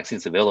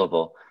vaccines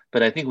available.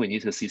 But I think we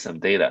need to see some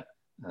data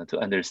to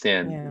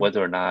understand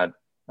whether or not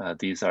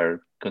these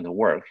are going to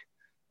work.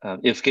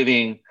 If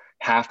giving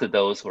half the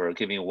dose or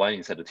giving one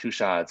instead of two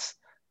shots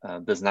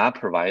does not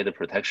provide the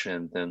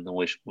protection, then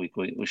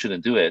we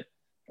shouldn't do it.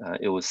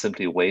 It would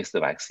simply waste the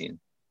vaccine.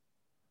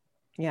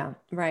 Yeah,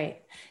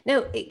 right.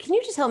 Now, can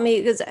you just help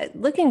me? Because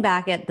looking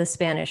back at the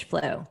Spanish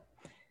flu,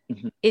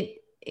 mm-hmm.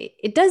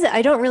 it does.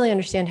 I don't really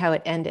understand how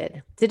it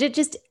ended. Did it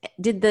just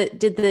did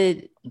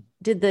the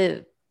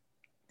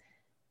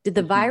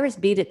mm-hmm. virus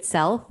beat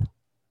itself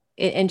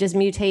and just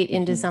mutate mm-hmm.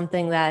 into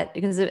something that,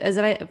 because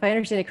if I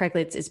understand it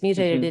correctly, it's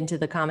mutated mm-hmm. into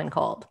the common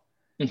cold.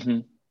 Mm-hmm.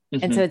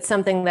 Mm-hmm. And so it's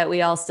something that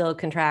we all still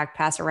contract,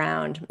 pass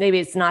around. Maybe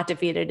it's not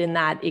defeated in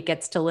that it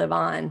gets to live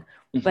on,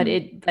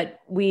 mm-hmm. but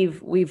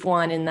we've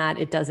won in that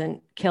it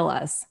doesn't kill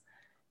us.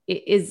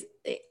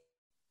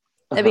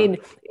 I mean,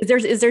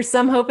 is there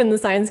some hope in the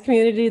science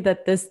community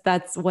that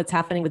that's what's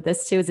happening with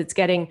this too? Is it's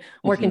getting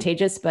more mm-hmm.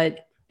 contagious,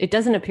 but it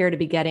doesn't appear to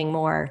be getting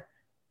more.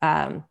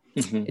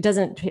 Mm-hmm. It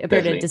doesn't appear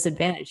Definitely. To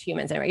disadvantage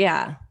humans anyway.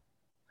 Yeah.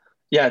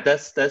 Yeah,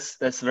 that's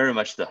very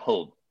much the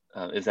hope.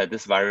 Is that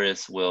this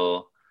virus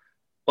will.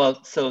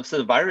 Well, so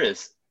the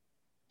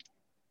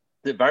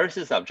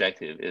virus's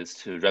objective is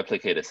to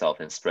replicate itself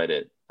and spread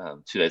it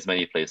to as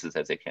many places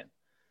as it can.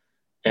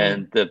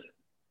 And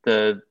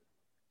the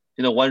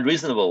one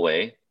reasonable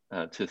way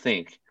to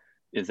think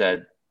is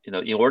that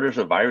in order for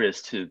the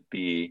virus to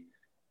be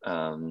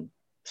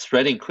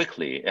spreading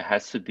quickly, it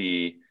has to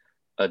be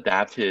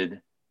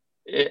adapted.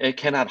 It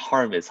cannot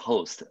harm its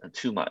host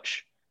too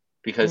much,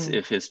 because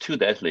if it's too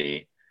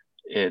deadly,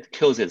 it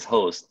kills its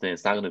host, then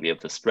it's not going to be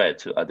able to spread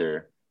to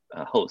other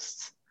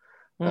hosts.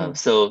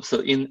 So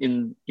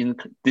in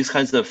these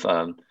kinds of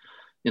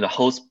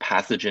host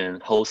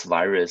pathogen, host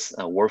virus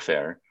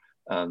warfare,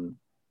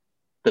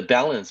 the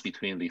balance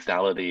between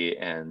lethality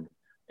and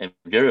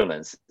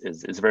virulence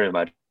is very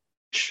much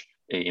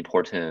an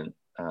important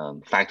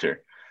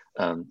factor.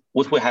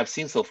 What we have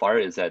seen so far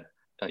is that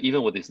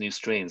even with these new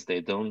strains,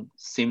 they don't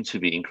seem to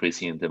be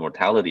increasing the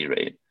mortality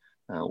rate,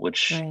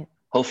 which right.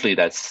 hopefully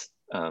that's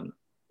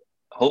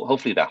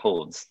hopefully that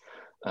holds.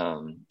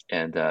 And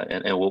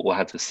we'll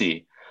have to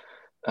see.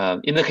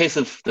 In the case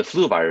of the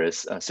flu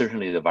virus,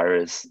 certainly the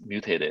virus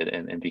mutated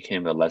and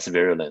became a less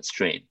virulent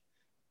strain,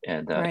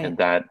 and right. and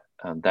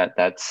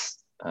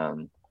that's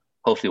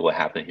hopefully what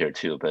happened here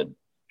too. But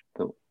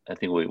I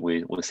think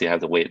we'll see,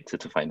 have to wait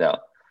to find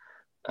out.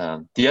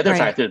 The other right.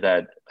 factor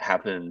that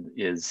happened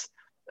is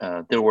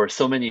there were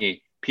so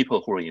many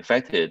people who were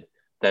infected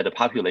that the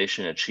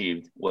population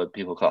achieved what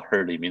people call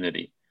herd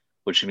immunity,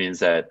 which means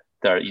that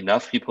there are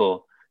enough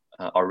people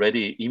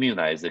already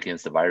immunized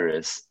against the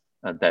virus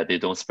that they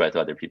don't spread to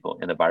other people,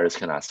 and the virus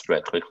cannot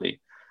spread quickly.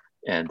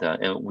 And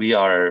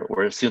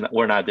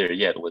we're not there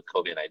yet with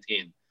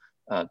COVID-19.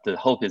 The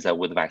hope is that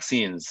with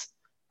vaccines,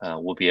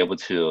 we'll be able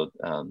to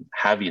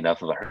have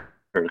enough of a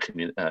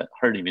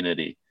herd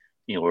immunity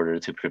in order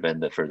to prevent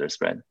the further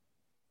spread.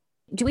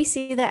 Do we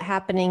see that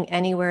happening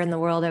anywhere in the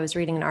world? I was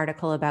reading an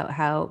article about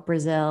how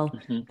Brazil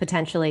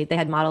potentially, they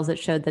had models that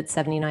showed that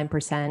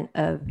 79%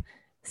 of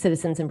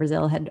citizens in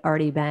Brazil had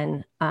already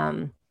been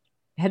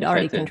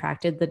already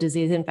contracted the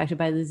disease, infected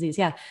by the disease.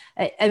 Yeah,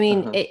 I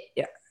mean,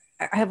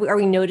 are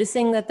we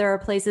noticing that there are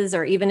places,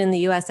 or even in the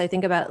U.S., I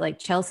think about like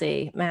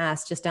Chelsea,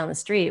 Mass, just down the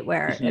street,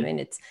 where I mean,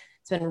 it's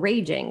been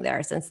raging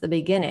there since the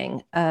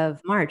beginning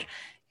of March.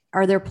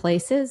 Are there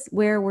places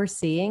where we're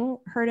seeing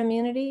herd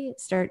immunity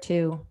start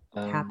to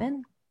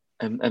happen?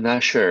 I'm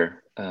not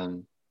sure,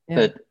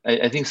 but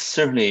I think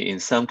certainly in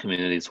some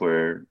communities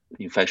where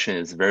infection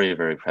is very,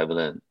 very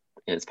prevalent,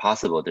 it's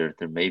possible there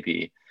may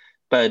be,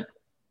 but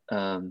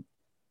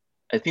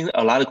I think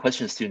a lot of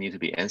questions still need to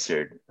be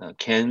answered.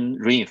 Can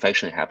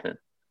reinfection happen?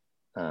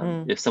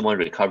 If someone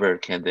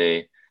recovered, can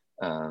they,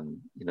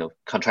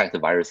 contract the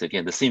virus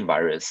again, the same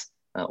virus,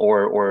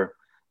 or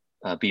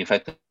be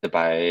infected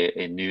by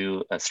a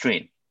new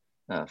strain?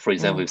 For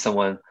example, if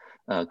someone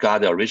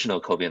got the original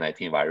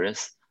COVID-19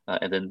 virus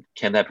And then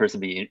can that person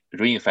be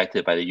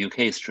reinfected by the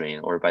UK strain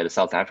or by the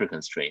South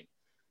African strain?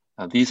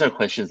 These are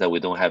questions that we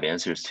don't have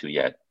answers to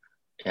yet.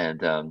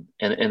 And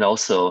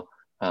also,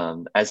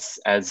 as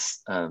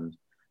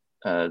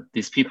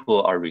these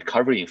people are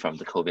recovering from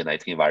the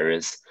COVID-19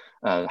 virus,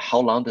 how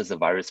long does the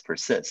virus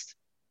persist?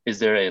 Is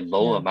there a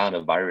low amount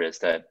of virus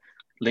that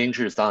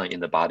lingers on in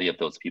the body of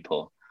those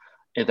people?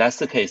 If that's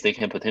the case, they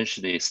can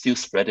potentially still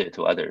spread it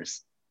to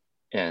others.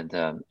 And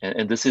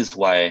this is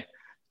why,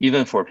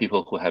 even for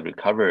people who have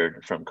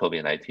recovered from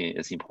COVID-19,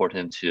 it's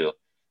important to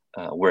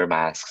wear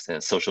masks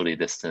and socially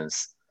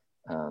distance,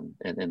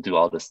 and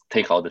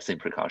take all the same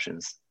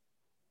precautions.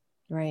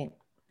 Right.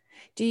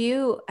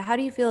 How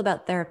do you feel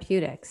about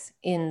therapeutics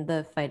in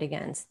the fight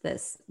against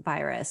this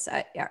virus?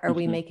 Are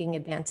we making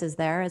advances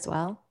there as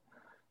well?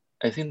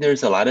 I think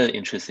there's a lot of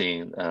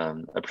interesting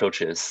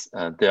approaches.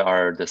 There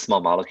are the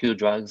small molecule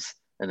drugs,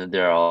 and then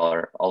there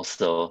are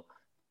also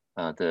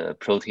the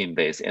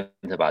protein-based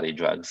antibody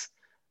drugs.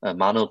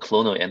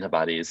 Monoclonal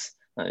antibodies,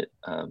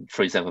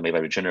 for example, made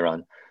by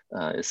Regeneron,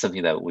 is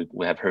something that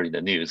we have heard in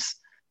the news.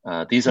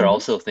 These are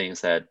also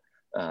things that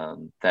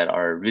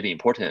are really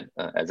important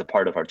as a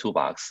part of our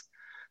toolbox.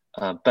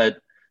 But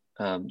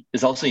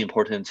it's also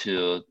important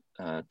to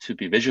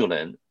be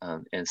vigilant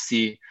and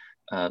see,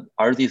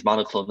 are these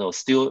monoclonals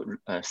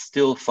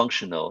still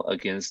functional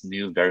against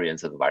new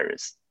variants of the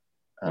virus?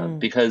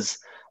 Because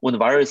when the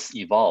virus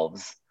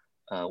evolves,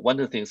 one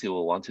of the things it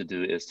will want to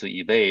do is to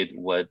evade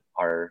what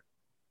our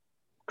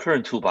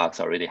current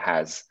toolbox already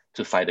has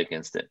to fight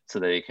against it, so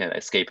that it can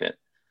escape it.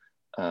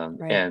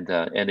 Right.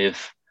 And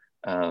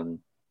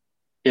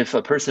if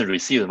a person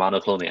receives a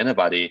monoclonal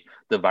antibody,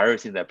 the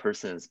virus in that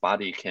person's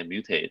body can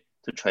mutate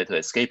to try to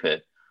escape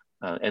it.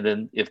 And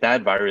then if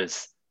that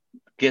virus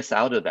gets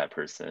out of that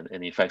person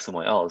and infects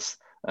someone else,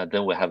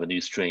 then we'll have a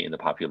new strain in the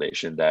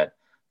population that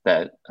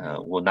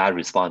will not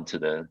respond to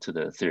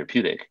the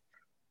therapeutic.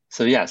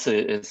 So yeah, so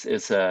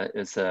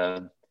it's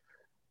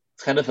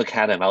kind of a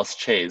cat and mouse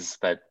chase,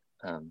 but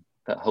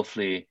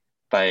hopefully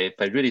by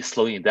really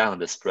slowing down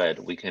the spread,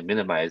 we can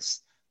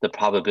minimize the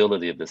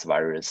probability of this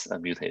virus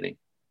mutating.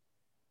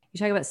 You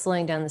talk about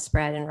slowing down the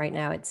spread, and right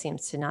now it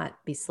seems to not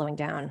be slowing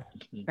down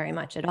very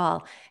much at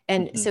all.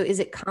 And so is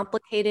it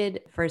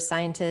complicated for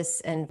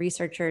scientists and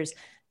researchers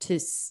to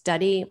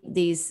study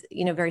these,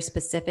 very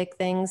specific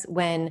things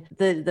when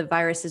the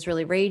virus is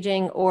really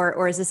raging,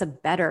 or is this a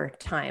better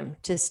time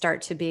to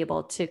start to be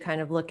able to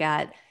kind of look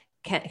at,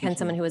 can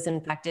someone who is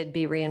infected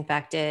be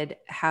reinfected?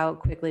 How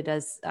quickly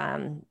does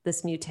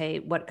this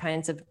mutate? What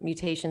kinds of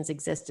mutations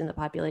exist in the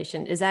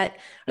population? Are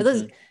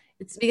those,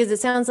 it's because it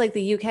sounds like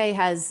the UK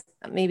has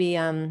maybe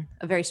a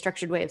very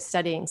structured way of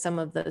studying some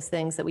of those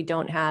things that we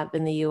don't have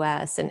in the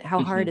US. And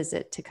how hard is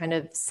it to kind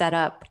of set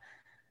up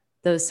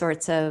those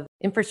sorts of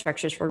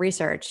infrastructures for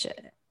research?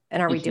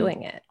 And are we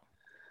doing it?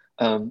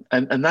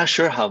 I'm not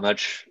sure how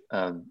much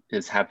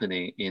is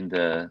happening in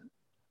the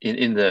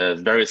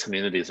various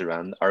communities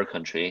around our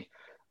country.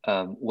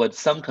 What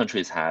some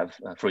countries have,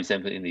 for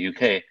example, in the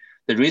UK,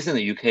 the reason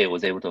the UK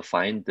was able to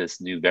find this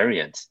new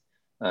variant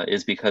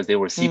is because they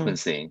were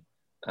sequencing.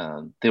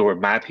 They were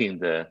mapping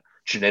the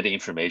genetic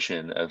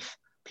information of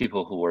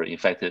people who were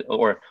infected,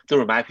 or they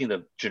were mapping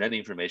the genetic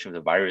information of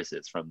the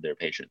viruses from their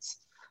patients.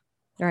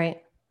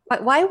 Right.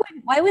 Why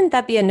wouldn't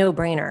that be a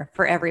no-brainer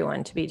for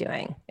everyone to be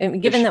doing?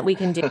 And given that we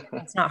can do it,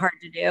 it's not hard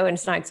to do and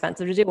it's not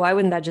expensive to do, why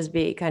wouldn't that just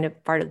be kind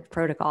of part of the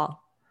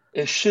protocol?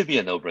 It should be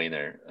a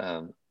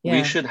no-brainer.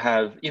 We should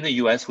have, in the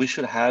US, we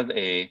should have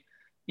a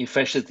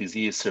infectious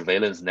disease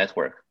surveillance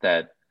network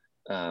that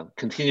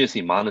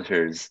continuously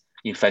monitors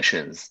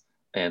infections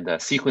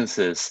and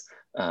sequences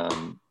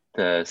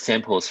the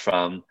samples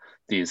from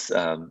these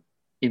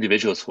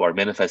individuals who are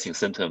manifesting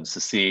symptoms to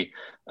see,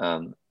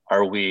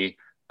 are we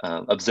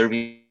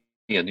observing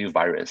a new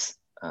virus,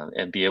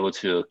 and be able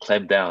to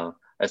clamp down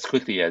as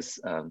quickly as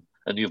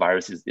a new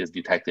virus is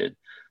detected.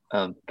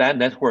 That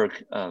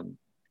network,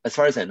 as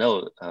far as I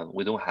know,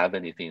 we don't have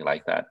anything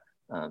like that,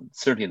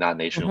 certainly not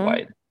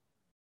nationwide.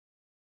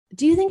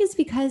 Do you think it's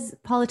because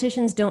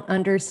politicians don't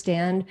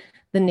understand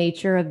the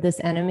nature of this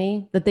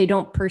enemy, that they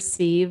don't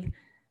perceive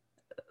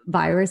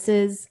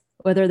viruses,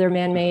 whether they're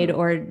man-made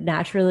or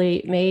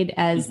naturally made,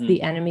 as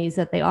the enemies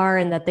that they are,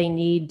 and that we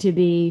need to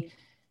be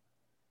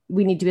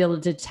able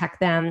to detect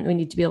them. We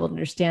need to be able to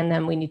understand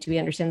them. We need to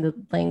understand the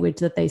language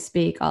that they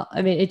speak.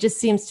 I mean, it just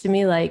seems to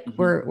me like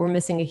we're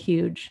missing a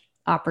huge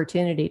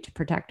opportunity to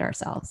protect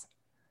ourselves.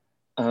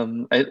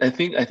 I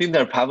think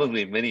there are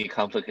probably many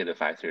complicated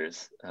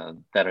factors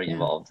that are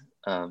involved.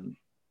 One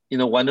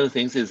of the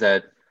things is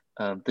that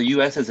the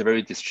U.S. has a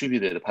very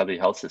distributed public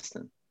health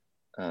system.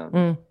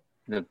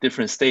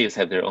 Different states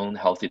have their own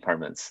health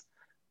departments,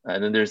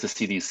 and then there's the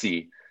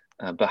CDC.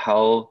 But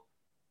how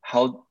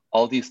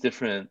all these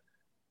different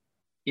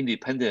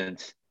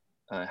independent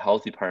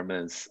health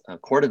departments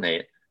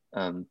coordinate,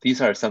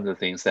 these are some of the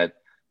things that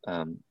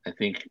I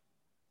think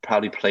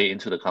probably play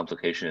into the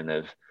complication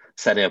of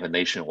setting up a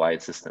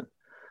nationwide system.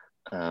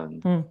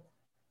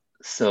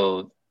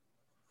 So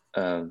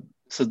I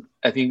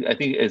think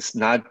it's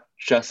not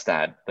just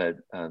that, but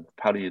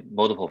probably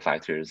multiple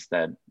factors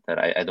that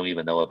I don't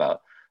even know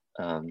about.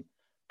 Um,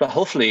 but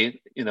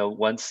hopefully,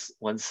 once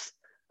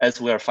as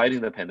we are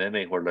fighting the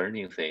pandemic, we're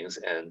learning things,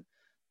 and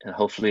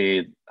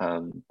hopefully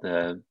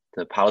the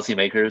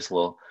policymakers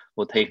will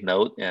take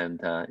note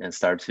and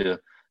start to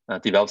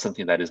develop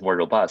something that is more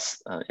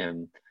robust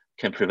and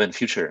can prevent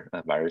future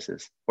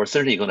viruses. We're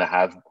certainly going to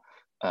have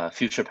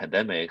future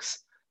pandemics,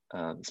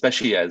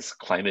 especially as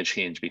climate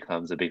change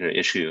becomes a bigger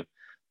issue.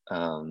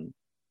 Um,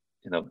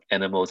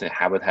 Animals and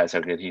habitats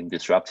are getting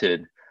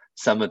disrupted.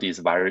 Some of these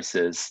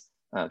viruses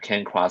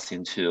can cross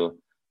into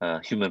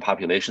human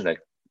population that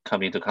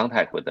come into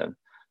contact with them,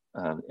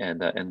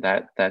 and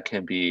that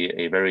can be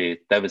a very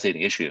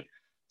devastating issue.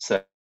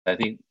 So I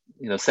think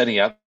setting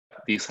up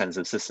these kinds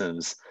of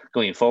systems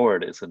going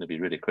forward is going to be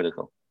really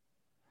critical.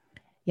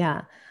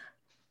 Yeah,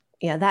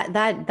 yeah.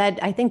 That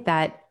I think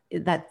that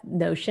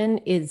notion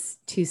is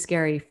too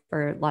scary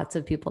for lots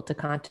of people to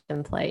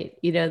contemplate.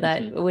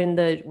 That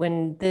Mm-hmm.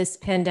 when this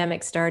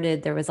pandemic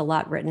started, there was a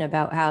lot written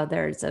about how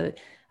there's a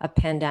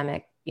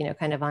pandemic,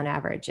 kind of on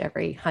average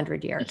every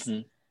 100 years.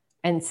 Mm-hmm.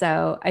 And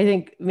so I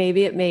think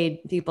maybe it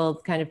made people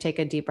kind of take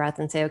a deep breath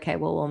and say, okay,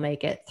 well, we'll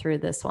make it through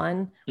this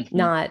one, Mm-hmm.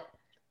 not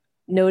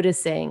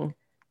noticing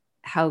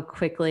how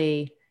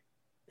quickly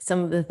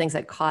some of the things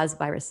that cause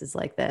viruses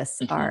like this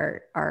Mm-hmm.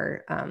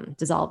 are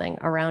dissolving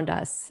around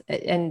us.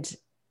 And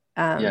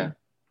Yeah.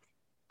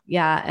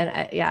 yeah, and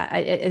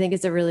I think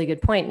it's a really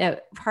good point. Now,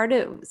 part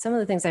of some of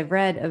the things I've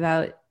read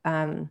about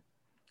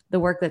the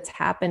work that's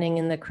happening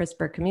in the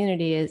CRISPR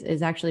community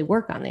is actually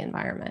work on the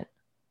environment,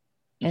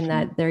 and Mm-hmm.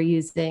 that they're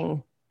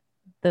using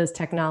those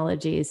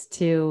technologies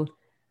to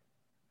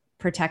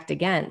protect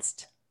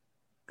against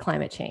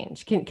climate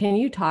change. Can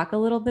you talk a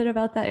little bit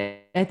about that?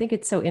 I think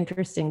it's so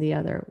interesting, the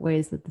other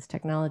ways that this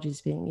technology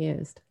is being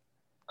used.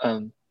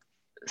 Um,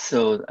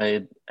 so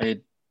I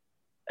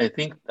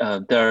think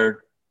there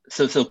are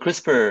so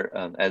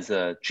CRISPR as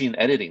a gene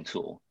editing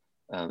tool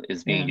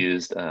is being Yeah.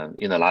 used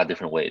in a lot of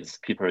different ways.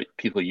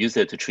 People use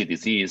it to treat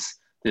disease.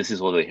 This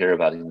is what we hear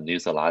about in the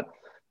news a lot.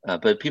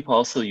 But people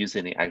also use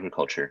it in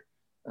agriculture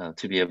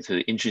to be able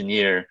to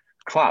engineer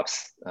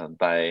crops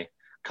by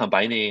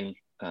combining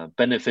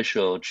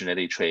beneficial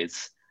genetic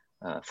traits.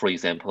 For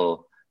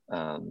example,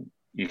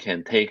 you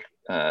can take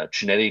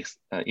genetic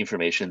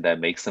information that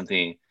makes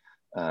something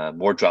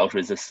more drought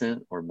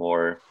resistant or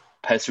more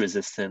pest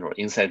resistant or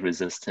insect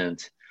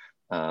resistant,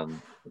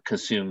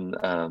 consume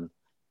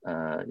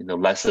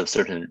less of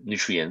certain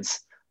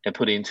nutrients, and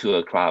put it into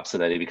a crop so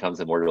that it becomes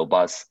a more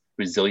robust,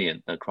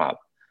 resilient crop.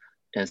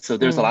 And so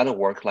there's a Mm. lot of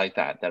work like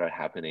that are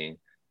happening,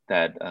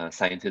 that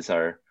scientists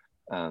are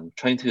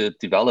trying to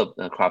develop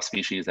crop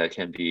species that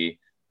can be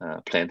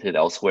planted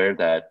elsewhere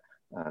that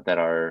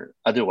are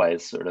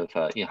otherwise sort of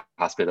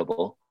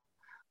inhospitable,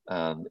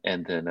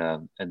 and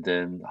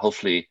then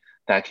hopefully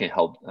that can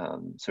help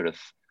sort of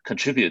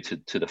contribute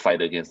to the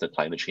fight against the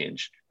climate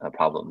change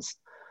problems.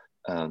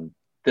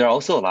 There are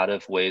also a lot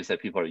of ways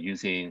that people are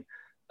using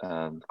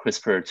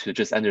CRISPR to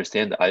just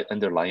understand the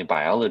underlying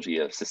biology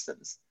of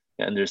systems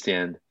and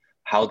understand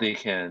how they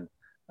can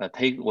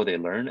take what they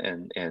learn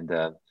and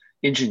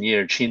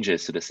engineer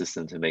changes to the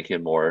system to make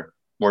it more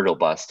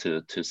robust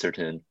to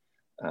certain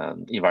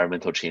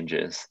environmental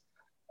changes.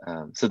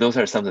 So those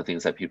are some of the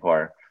things that people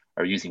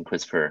are using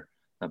CRISPR.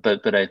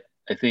 But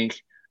I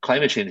think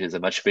climate change is a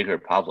much bigger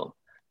problem.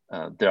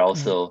 There are Right.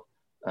 also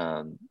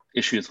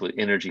issues with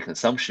energy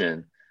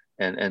consumption,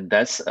 and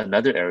that's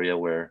another area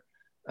where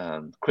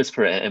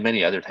CRISPR and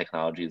many other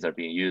technologies are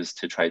being used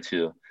to try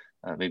to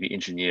maybe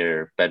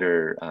engineer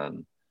better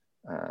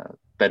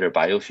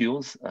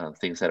biofuels,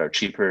 things that are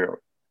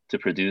cheaper to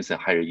produce and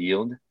higher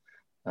yield,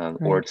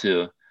 or Right.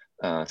 to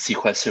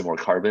sequester more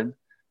carbon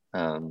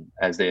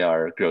as they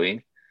are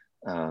growing.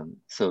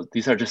 So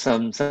these are just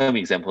some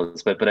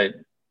examples, but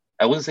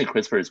I wouldn't say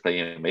CRISPR is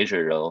playing a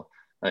major role.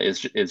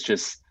 It's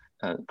just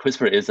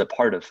CRISPR is a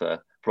part of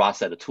a broad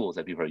set of tools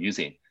that people are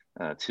using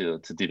to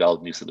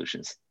develop new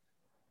solutions.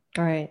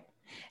 All right.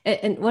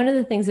 And one of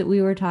the things that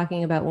we were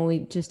talking about when we,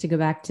 just to go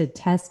back to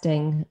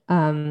testing,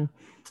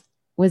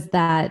 was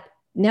that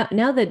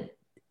now that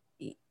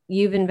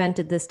you've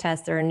invented this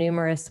test, there are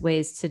numerous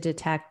ways to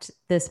detect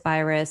this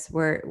virus.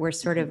 We're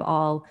sort of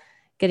all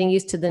getting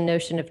used to the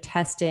notion of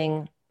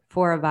testing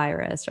for a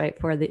virus, right?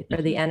 For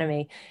the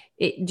enemy.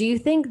 Do you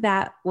think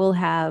that will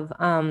have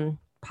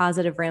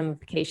positive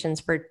ramifications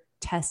for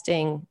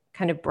testing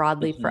kind of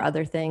broadly for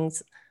other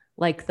things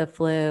like the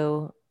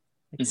flu,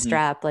 like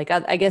strep? Like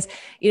I guess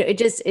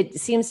it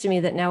seems to me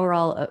that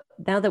now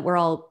that we're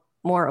all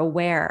more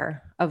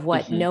aware of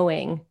what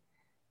knowing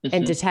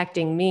and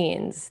detecting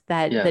means,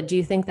 Yeah. that do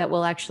you think that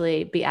will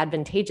actually be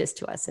advantageous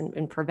to us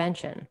in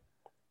prevention?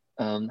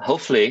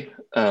 Hopefully,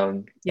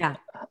 Yeah.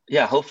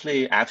 yeah.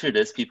 Hopefully, after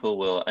this, people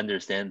will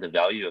understand the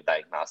value of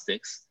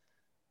diagnostics,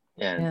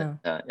 and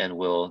Yeah.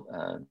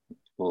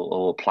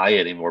 will apply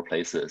it in more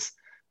places.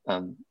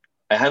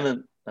 I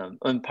haven't,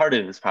 and part of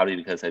it is probably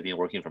because I've been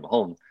working from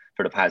home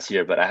for the past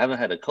year, but I haven't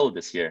had a cold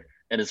this year,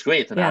 and it's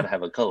great to not Yeah.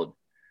 have a cold.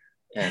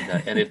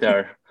 And if there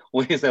are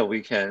ways that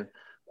we can,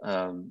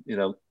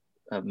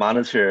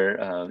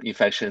 monitor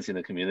infections in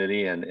the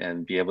community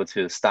and be able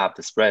to stop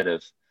the spread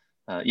of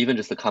even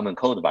just the common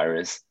cold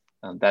virus.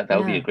 That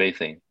would be a great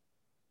thing.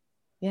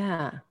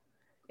 Yeah,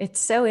 it's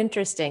so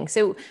interesting.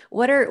 So,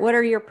 what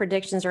are your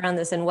predictions around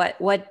this, and what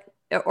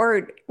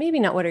or maybe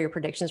not what are your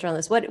predictions around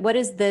this? What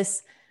is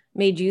this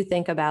made you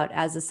think about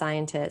as a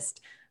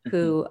scientist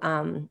who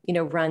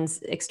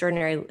runs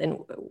extraordinary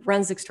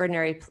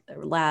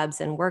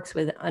labs and works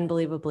with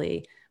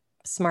unbelievably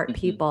smart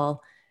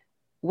people?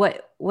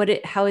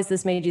 How has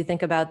this made you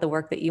think about the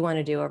work that you want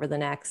to do over the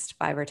next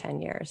 5 or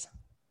 10 years?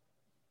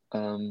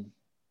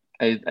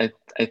 I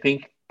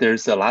think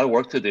there's a lot of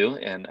work to do,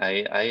 and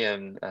I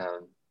am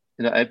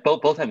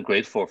I'm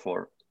grateful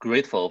for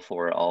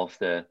all of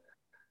the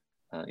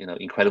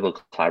incredible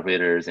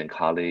collaborators and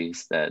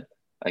colleagues that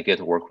I get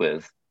to work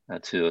with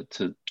to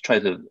try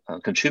to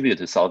contribute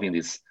to solving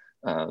these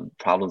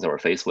problems that we're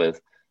faced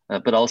with.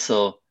 But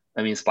also,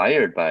 I'm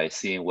inspired by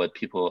seeing what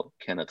people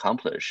can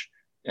accomplish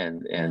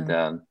and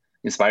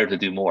inspired to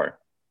do more.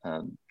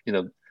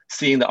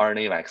 Seeing the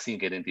RNA vaccine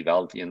getting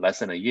developed in less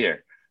than a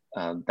year,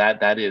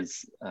 that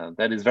is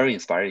very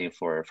inspiring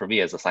for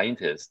me as a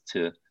scientist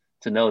to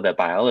know that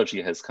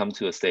biology has come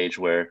to a stage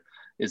where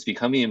it's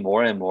becoming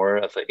more and more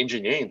of an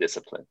engineering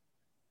discipline.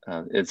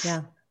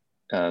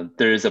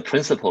 There is a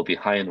principle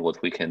behind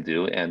what we can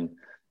do, and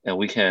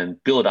we can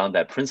build on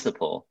that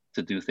principle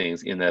to do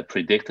things in a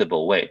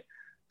predictable way,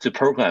 to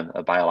program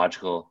a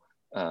biological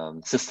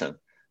system.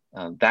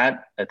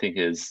 That I think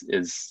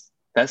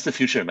that's the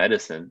future of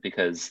medicine,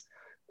 because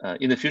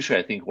in the future,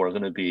 I think we're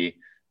going to be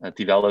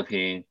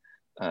developing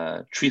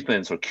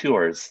treatments or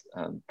cures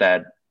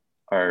that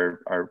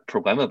are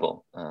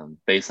programmable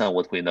based on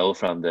what we know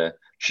from the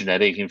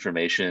genetic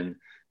information,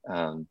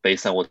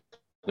 based on what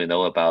we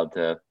know about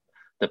the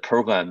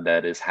program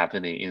that is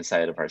happening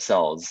inside of our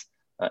cells,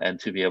 and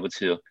to be able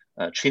to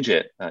change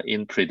it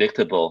in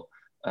predictable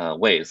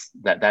ways.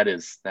 That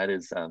is I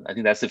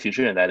think that's the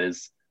future, and that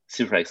is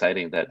super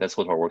exciting. That's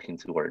what we're working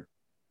toward.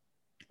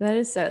 That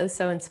is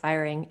so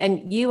inspiring.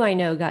 And you, I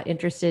know, got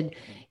interested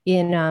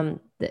in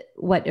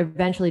what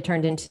eventually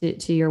turned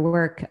into your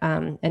work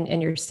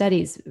and your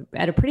studies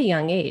at a pretty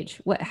young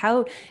age.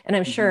 And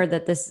I'm sure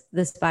that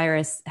this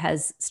virus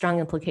has strong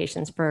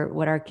implications for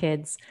what our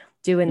kids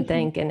do and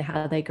think and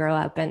how they grow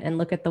up and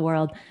look at the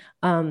world.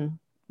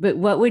 But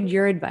what would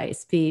your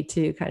advice be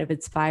to kind of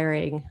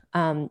inspiring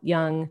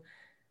young,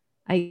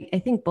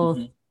 I think both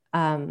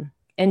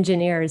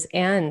engineers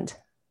and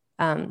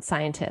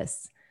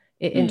scientists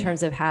in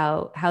terms of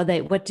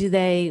what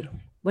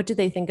do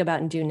they think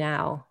about and do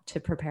now to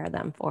prepare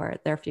them for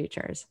their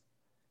futures?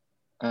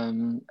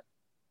 I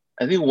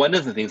think one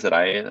of the things that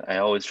I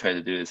always try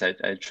to do is I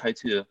try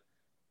to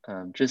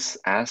just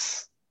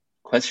ask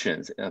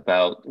questions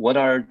about what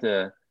are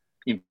the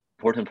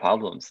important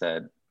problems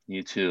that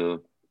need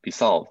to be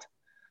solved.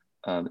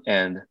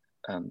 And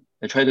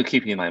I try to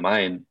keep in my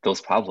mind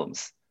those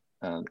problems.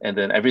 And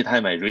then every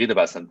time I read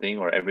about something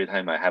or every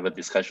time I have a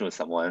discussion with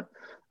someone,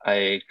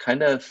 I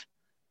kind of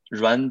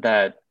run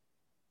that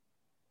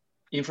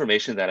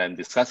information that I'm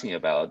discussing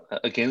about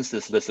against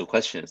this list of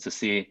questions to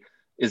see,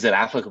 is it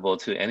applicable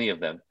to any of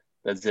them?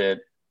 Does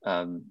it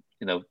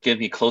get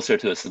me closer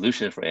to a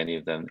solution for any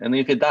of them? And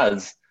if it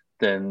does,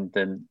 then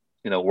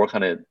work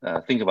on it,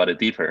 think about it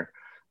deeper,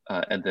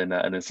 and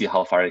then see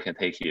how far it can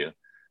take you.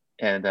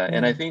 And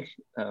I think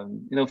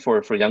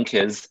for young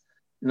kids,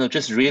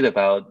 just read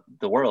about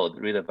the world,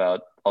 read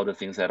about all the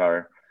things that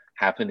are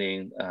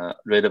happening,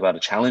 read about the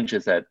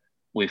challenges that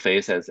we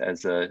face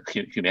as a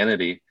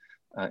humanity,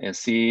 and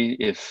see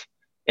if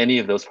any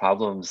of those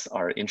problems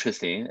are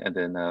interesting, and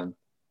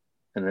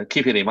then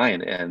keep it in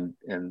mind.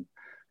 And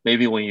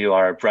maybe when you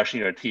are brushing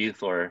your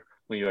teeth or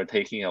when you are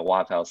taking a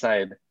walk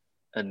outside,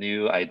 a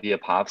new idea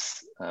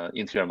pops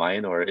into your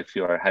mind, or if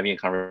you are having a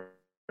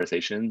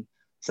conversation,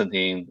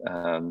 something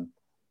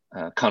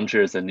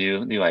conjures a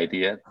new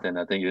idea,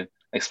 then you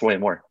explore it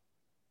more.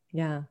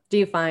 Yeah. Do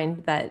you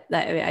find that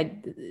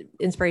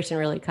inspiration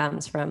really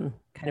comes from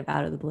kind of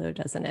out of the blue,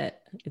 doesn't it?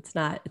 It's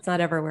not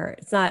everywhere.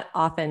 It's not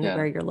often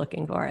where you're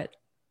looking for it.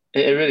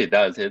 It really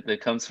does.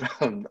 It comes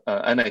from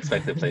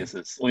unexpected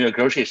places. When you're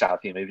grocery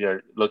shopping, maybe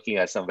you're looking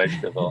at some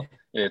vegetable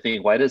and you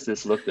think, why does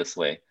this look this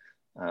way?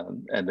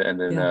 And then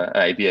an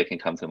idea can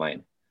come to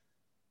mind.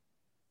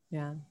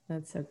 Yeah,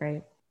 that's so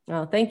great.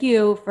 Well, thank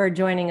you for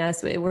joining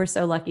us. We're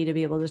so lucky to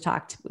be able to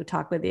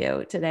talk with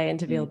you today and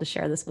to be able to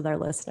share this with our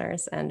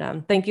listeners.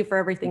 And thank you for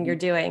everything you're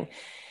doing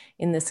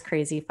in this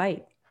crazy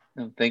fight.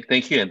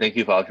 Thank you. And thank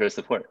you for all your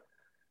support.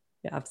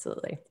 Yeah,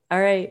 absolutely.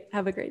 All right.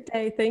 Have a great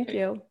day. Thank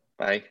you.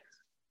 Bye.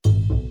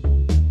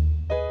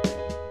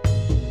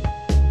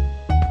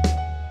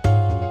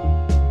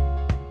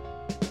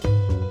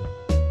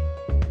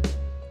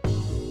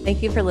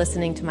 Thank you for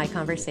listening to my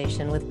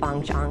conversation with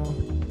Fang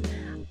Zhang.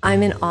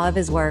 I'm in awe of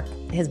his work,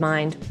 his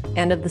mind,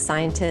 and of the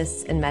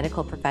scientists and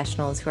medical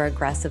professionals who are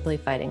aggressively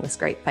fighting this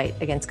great fight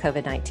against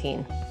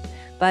COVID-19.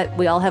 but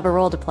we all have a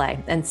role to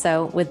play. And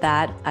so with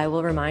that, I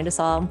will remind us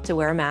all to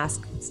wear a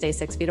mask, stay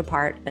 6 feet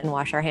apart, and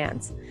wash our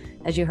hands.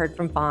 As you heard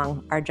from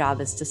Phong, our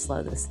job is to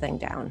slow this thing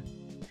down.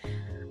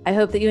 I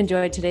hope that you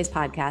enjoyed today's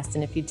podcast.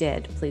 And if you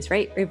did, please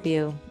rate,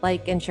 review,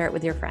 like, and share it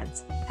with your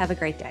friends. Have a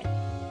great day.